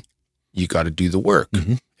day you got to do the work.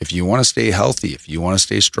 Mhm. If you want to stay healthy, if you want to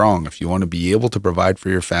stay strong, if you want to be able to provide for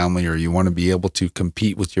your family, or you want to be able to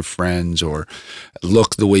compete with your friends, or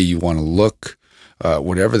look the way you want to look,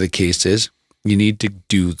 whatever the case is, you need to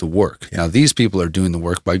do the work. Now, these people are doing the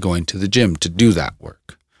work by going to the gym to do that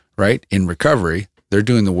work, right? In recovery, they're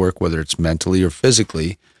doing the work, whether it's mentally or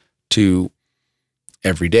physically, to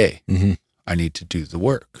every day. Mhm. I need to do the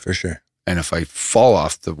work. For sure. And if I fall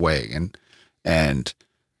off the wagon and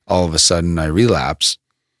all of a sudden I relapse,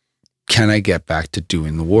 can I get back to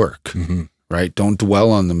doing the work? Mhm. Right? Don't dwell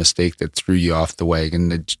on the mistake that threw you off the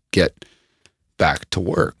wagon. And get back to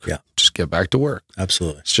work. Yeah. Just get back to work.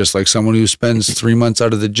 Absolutely. It's just like someone who spends 3 months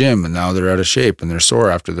out of the gym and now they're out of shape and they're sore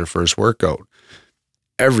after their first workout.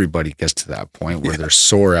 Everybody gets to that point where they're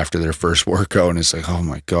sore after their first workout, and it's like, oh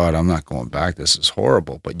my God, I'm not going back. This is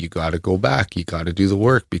horrible. But you got to go back. You got to do the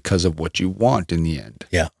work because of what you want in the end.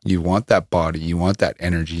 Yeah. You want that body. You want that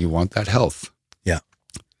energy. You want that health. Yeah.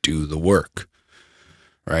 Do the work,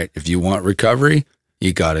 right? If you want recovery,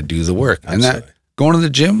 you got to do the work. Absolutely. And that going to the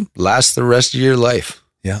gym lasts the rest of your life.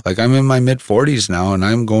 Yeah. Like, I'm in my mid 40s now and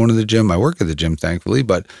I'm going to the gym. I work at the gym, thankfully,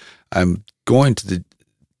 but I'm going to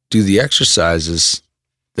do the exercises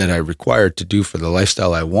that I require to do for the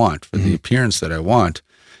lifestyle I want, for the appearance that I want.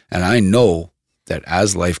 And I know that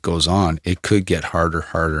as life goes on, it could get harder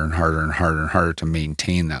to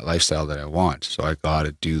maintain that lifestyle that I want. So I got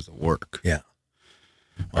to do the work. Yeah.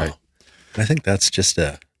 Right. I think that's just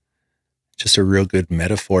a real good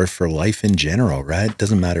metaphor for life in general, right? It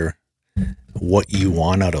doesn't matter what you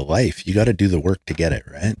want out of life. You got to do the work to get it,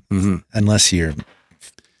 right? Mm-hmm. Unless you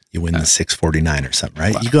win the 649 or something,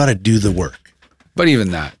 right? You got to do the work. But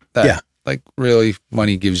even that, like really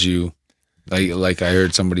money gives you, like I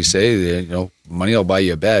heard somebody say, money will buy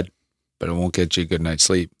you a bed, but it won't get you a good night's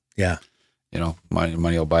sleep. Yeah. Money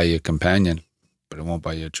will buy you a companion, but it won't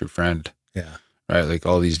buy you a true friend. Yeah. Right. Like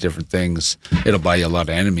all these different things, it'll buy you a lot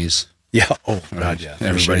of enemies. Yeah. Oh right? God. Yeah.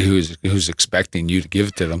 Everybody who's expecting you to give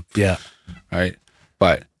it to them. Yeah. Right.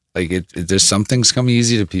 But like there's some things come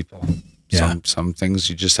easy to people. Yeah. Some things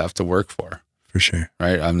you just have to work for. For sure.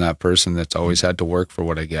 Right. I'm that person that's always had to work for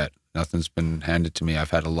what I get. Nothing's been handed to me.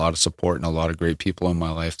 I've had a lot of support and a lot of great people in my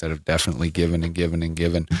life that have definitely given and given and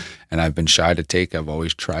given. And I've been shy to take. I've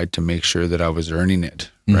always tried to make sure that I was earning it.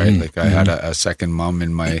 Right. Mm-hmm. Like I had a second mom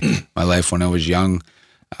in my life when I was young.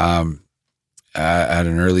 At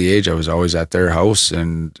an early age, I was always at their house,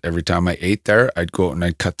 and every time I ate there, I'd go out and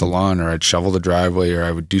I'd cut the lawn, or I'd shovel the driveway, or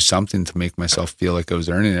I would do something to make myself feel like I was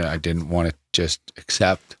earning it. I didn't want to just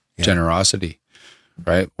accept generosity,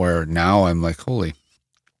 right? Where now I'm like, holy,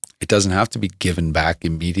 it doesn't have to be given back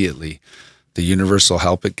immediately. The universe will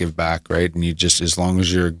help it give back, right? And you just, as long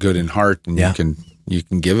as you're good in heart and you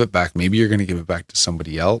can give it back, maybe you're going to give it back to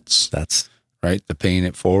somebody else. That's right. The paying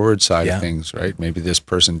it forward side of things, right? Maybe this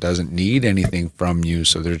person doesn't need anything from you,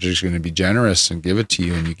 so they're just going to be generous and give it to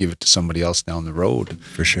you, and you give it to somebody else down the road.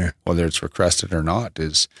 For sure. Whether it's requested or not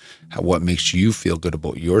is what makes you feel good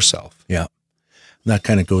about yourself. Yeah. And that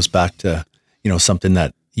kind of goes back to, something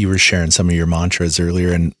that you were sharing some of your mantras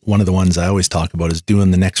earlier. And one of the ones I always talk about is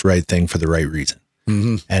doing the next right thing for the right reason.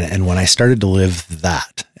 Mm-hmm. And when I started to live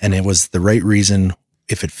that, and it was the right reason,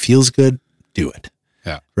 if it feels good, do it.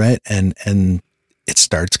 Yeah. Right. And it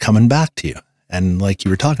starts coming back to you. And like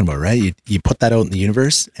you were talking about, right? You put that out in the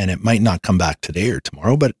universe, and it might not come back today or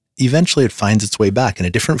tomorrow, but eventually it finds its way back in a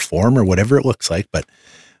different form or whatever it looks like. But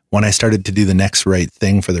when I started to do the next right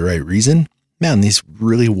thing for the right reason, man, these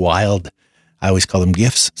really wild, I always call them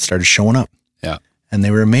gifts, started showing up. Yeah. And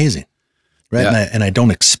they were amazing. Right. Yeah. And I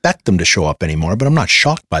don't expect them to show up anymore, but I'm not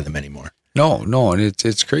shocked by them anymore. No. And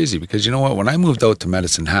it's crazy because you know what? When I moved out to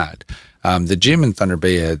Medicine Hat, the gym in Thunder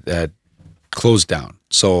Bay had closed down.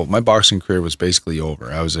 So my boxing career was basically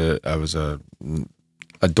over. I was a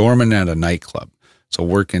doorman at a nightclub. So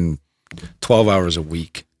working 12 hours a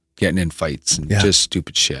week, getting in fights and just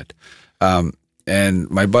stupid shit. And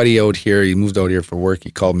my buddy out here, he moved out here for work. He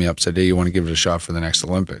called me up, said, hey, you want to give it a shot for the next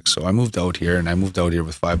Olympics? So I moved out here, and I moved out here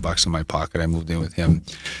with $5 in my pocket. I moved in with him.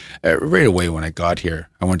 Right away when I got here,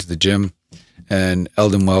 I went to the gym, and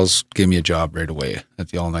Eldon Wells gave me a job right away at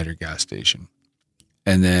the all-nighter gas station.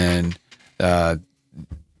 And then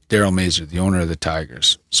Daryl Mazer, the owner of the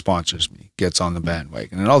Tigers, sponsors me, gets on the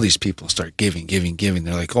bandwagon. And all these people start giving.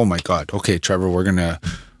 They're like, oh my God, okay, Trevor, we're gonna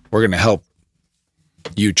help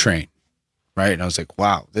you train. Right. And I was like,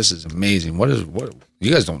 wow, this is amazing. What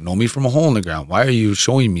you guys don't know me from a hole in the ground. Why are you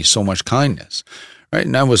showing me so much kindness? Right.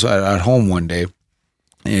 And I was at home one day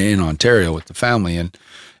in Ontario with the family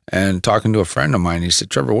and talking to a friend of mine. He said,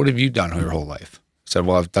 Trevor, what have you done your whole life? I said,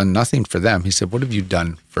 well, I've done nothing for them. He said, what have you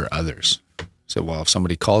done for others? I said, well, if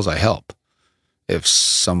somebody calls, I help. If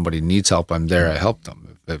somebody needs help, I'm there. I help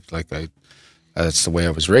them. That's the way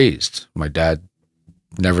I was raised. My dad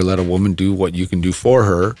never let a woman do what you can do for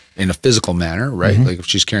her in a physical manner, right? Mm-hmm. Like if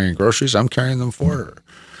she's carrying groceries, I'm carrying them for her,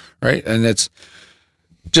 right? And it's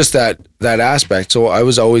just that aspect. So I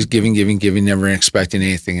was always giving, never expecting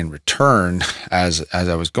anything in return as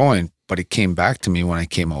I was going. But it came back to me when I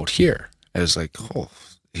came out here. It was like, oh,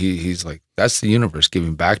 he's like, that's the universe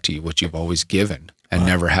giving back to you what you've always given and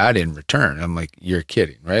never had in return. I'm like, you're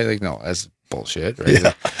kidding, right? Like, no, that's bullshit, right?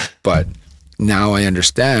 Yeah. But now I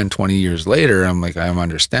understand 20 years later, I'm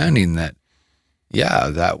understanding that,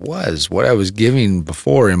 that was what I was giving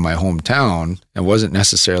before in my hometown and wasn't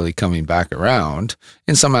necessarily coming back around.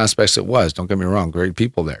 In some aspects it was, don't get me wrong, great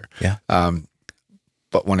people there. Yeah.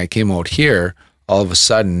 But when I came out here, all of a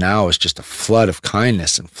sudden now it's just a flood of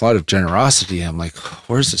kindness and flood of generosity. I'm like,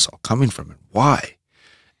 where's this all coming from and why?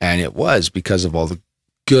 And it was because of all the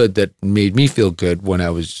good that made me feel good when I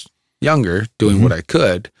was younger, doing what I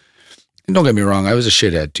could. And don't get me wrong, I was a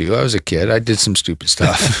shithead too. I was a kid. I did some stupid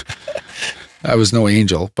stuff. I was no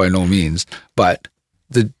angel by no means, but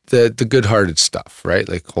the good-hearted stuff, right?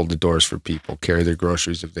 Like hold the doors for people, carry their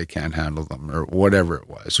groceries if they can't handle them, or whatever it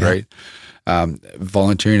was, right?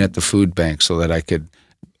 Volunteering at the food bank so that I could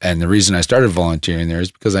And the reason I started volunteering there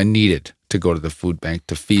is because I needed to go to the food bank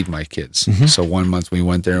to feed my kids. So one month we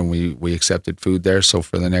went there and we accepted food there. So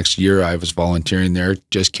for the next year, I was volunteering there,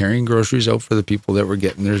 just carrying groceries out for the people that were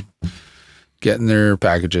getting their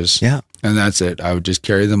packages. Yeah. And that's it. I would just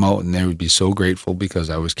carry them out, and they would be so grateful because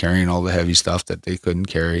I was carrying all the heavy stuff that they couldn't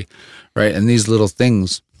carry. Right. And these little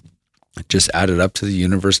things just added up to the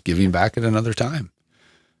universe giving back at another time.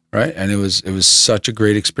 Right. And it was such a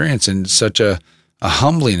great experience, and such a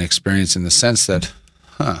humbling experience in the sense that,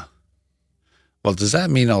 well, does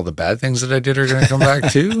that mean all the bad things that I did are going to come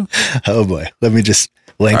back too? Oh boy. Let me just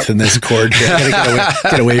lengthen this cord. I gotta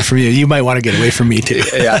get away from you. You might want to get away from me too.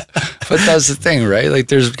 Yeah. But that's the thing, right? Like,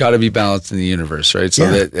 there's got to be balance in the universe, right?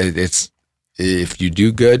 So that it's, if you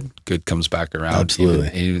do good comes back around.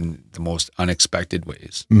 Absolutely. Even the most unexpected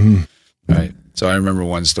ways. Mm-hmm. Right. So I remember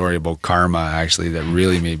one story about karma, actually, that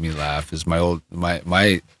really made me laugh. Is my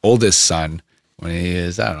oldest son, when he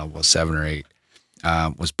is, I don't know, about 7 or 8,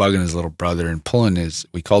 was bugging his little brother and pulling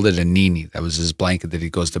we called it a nini. That was his blanket that he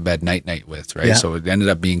goes to bed night with, right? Yeah. So it ended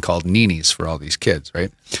up being called ninis for all these kids,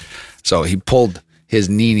 right? So he pulled his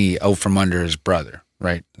nini out from under his brother,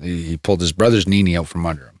 right? He pulled his brother's nini out from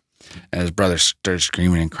under him. And his brother started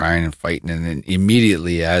screaming and crying and fighting. And then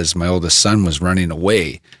immediately, as my oldest son was running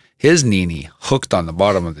away, his nini hooked on the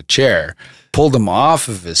bottom of the chair, pulled him off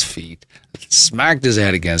of his feet, smacked his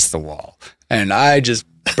head against the wall. And I just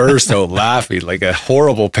burst out laughing like a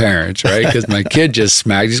horrible parent, right? Because my kid just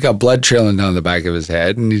smacked. He's got blood trailing down the back of his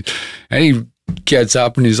head. And he gets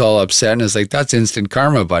up and he's all upset. And it's like, that's instant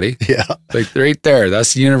karma, buddy. Yeah. Like, right there.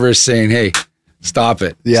 That's the universe saying, hey, stop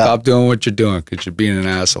it. Yeah. Stop doing what you're doing because you're being an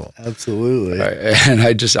asshole. Absolutely. And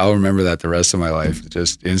I'll remember that the rest of my life.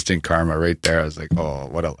 Just instant karma right there. I was like, oh,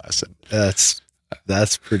 what a lesson.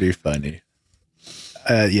 That's pretty funny.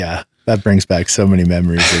 Yeah, that brings back so many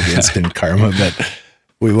memories of instant karma, but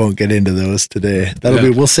we won't get into those today.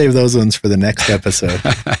 We'll save those ones for the next episode.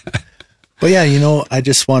 But yeah, I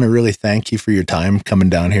just want to really thank you for your time coming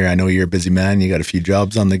down here. I know you're a busy man. You got a few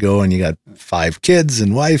jobs on the go, and you got 5 kids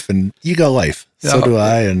and wife, and you got life. So do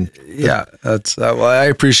I. And that's well, I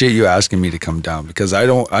appreciate you asking me to come down, because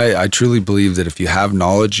I truly believe that if you have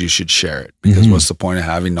knowledge, you should share it, because what's the point of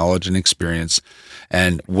having knowledge and experience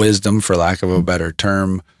and wisdom, for lack of a better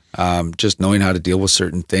term, just knowing how to deal with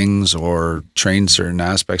certain things or train certain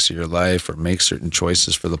aspects of your life or make certain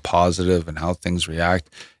choices for the positive and how things react.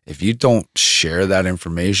 If you don't share that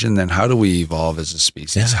information, then how do we evolve as a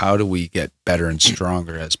species? Yeah. How do we get better and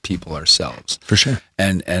stronger as people ourselves? For sure.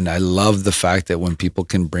 And I love the fact that when people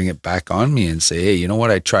can bring it back on me and say, hey, you know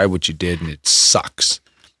what? I tried what you did and it sucks.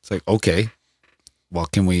 It's like, okay, well,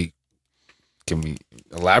 can we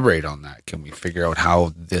elaborate on that? Can we figure out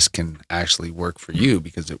how this can actually work for you?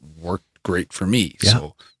 Because it worked great for me. Yeah.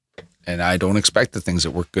 So, and I don't expect the things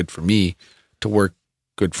that work good for me to work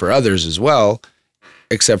good for others as well,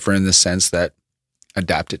 except for in the sense that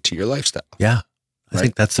adapt it to your lifestyle. Yeah. I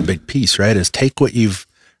think that's a big piece, right? Is take what you've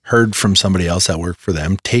heard from somebody else that worked for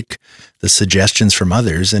them, take the suggestions from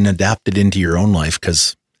others and adapt it into your own life.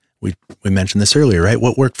 Because we mentioned this earlier, right?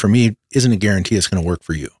 What worked for me isn't a guarantee it's going to work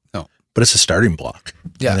for you. No. But it's a starting block.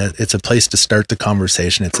 Yeah. And it's a place to start the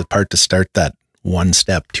conversation. It's a part to start that 1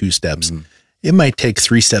 step, 2 steps. Mm-hmm. It might take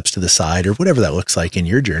 3 steps to the side or whatever that looks like in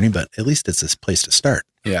your journey, but at least it's this place to start.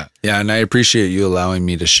 Yeah. Yeah. And I appreciate you allowing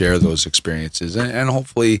me to share those experiences and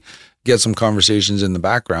hopefully get some conversations in the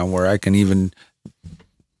background where I can even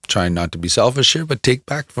try not to be selfish here, but take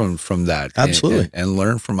back from that. Absolutely. And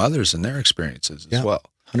learn from others and their experiences as well.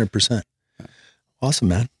 100%. Awesome,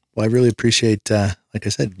 man. Well, I really appreciate, like I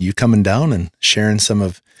said, you coming down and sharing some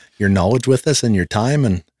of your knowledge with us and your time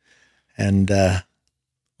and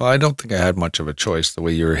well, I don't think I had much of a choice the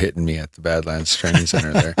way you were hitting me at the Badlands Training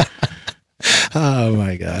Center there. Oh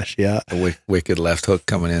my gosh. Yeah. A wicked left hook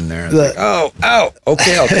coming in there. Like, ow.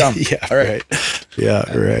 Okay, I'll come. Yeah. All right.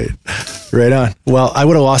 Yeah. Right. Right on. Well, I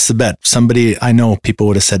would have lost the bet. Somebody, I know people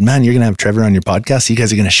would have said, man, you're going to have Trevor on your podcast. You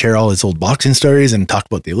guys are going to share all his old boxing stories and talk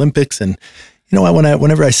about the Olympics. And you know what,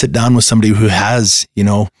 whenever I sit down with somebody who has,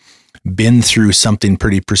 been through something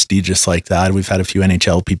pretty prestigious like that, we've had a few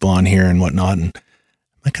NHL people on here and whatnot. And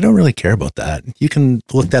I don't really care about that. You can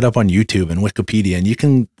look that up on YouTube and Wikipedia and you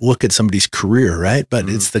can look at somebody's career, right? But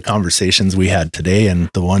it's the conversations we had today and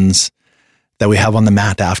the ones that we have on the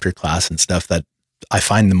mat after class and stuff that I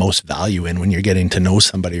find the most value in when you're getting to know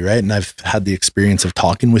somebody, right? And I've had the experience of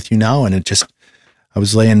talking with you now and I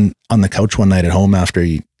was laying on the couch one night at home after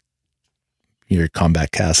your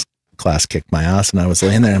combat class kicked my ass and I was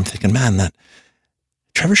laying there and I'm thinking, man, that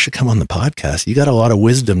Trevor should come on the podcast. You got a lot of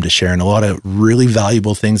wisdom to share and a lot of really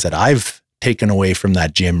valuable things that I've taken away from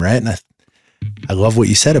that gym, right? And I love what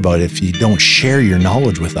you said about if you don't share your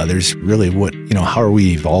knowledge with others, really how are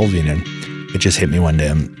we evolving? And it just hit me one day.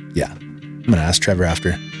 I'm going to ask Trevor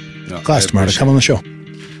after class tomorrow to come on the show.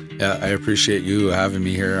 Yeah, I appreciate you having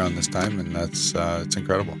me here on this time, and that's it's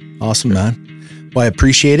incredible. Awesome, man. Well, I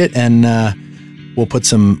appreciate it, and we'll put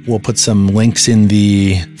some links in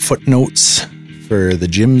the footnotes for the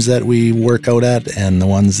gyms that we work out at and the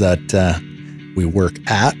ones that we work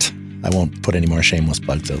at. I won't put any more shameless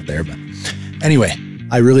plugs out there, but anyway,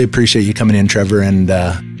 I really appreciate you coming in, Trevor, and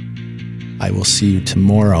I will see you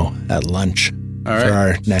tomorrow at lunch for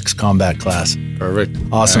our next combat class. Perfect.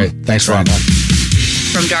 Awesome. Right. Thanks for having me.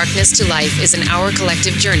 From Darkness to Life is an Our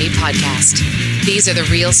Collective Journey podcast. These are the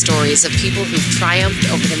real stories of people who've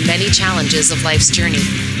triumphed over the many challenges of life's journey.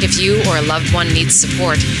 If you or a loved one needs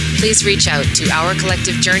support, please reach out to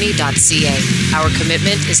ourcollectivejourney.ca. Our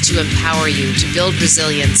commitment is to empower you to build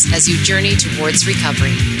resilience as you journey towards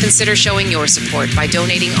recovery. Consider showing your support by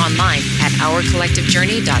donating online at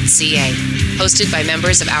ourcollectivejourney.ca. Hosted by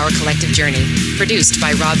members of Our Collective Journey. Produced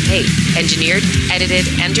by Rob Pate. Engineered, edited,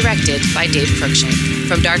 and directed by Dave Cruikshank.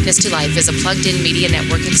 From Darkness to Life is a Plugged In Media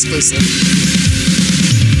Network exclusive.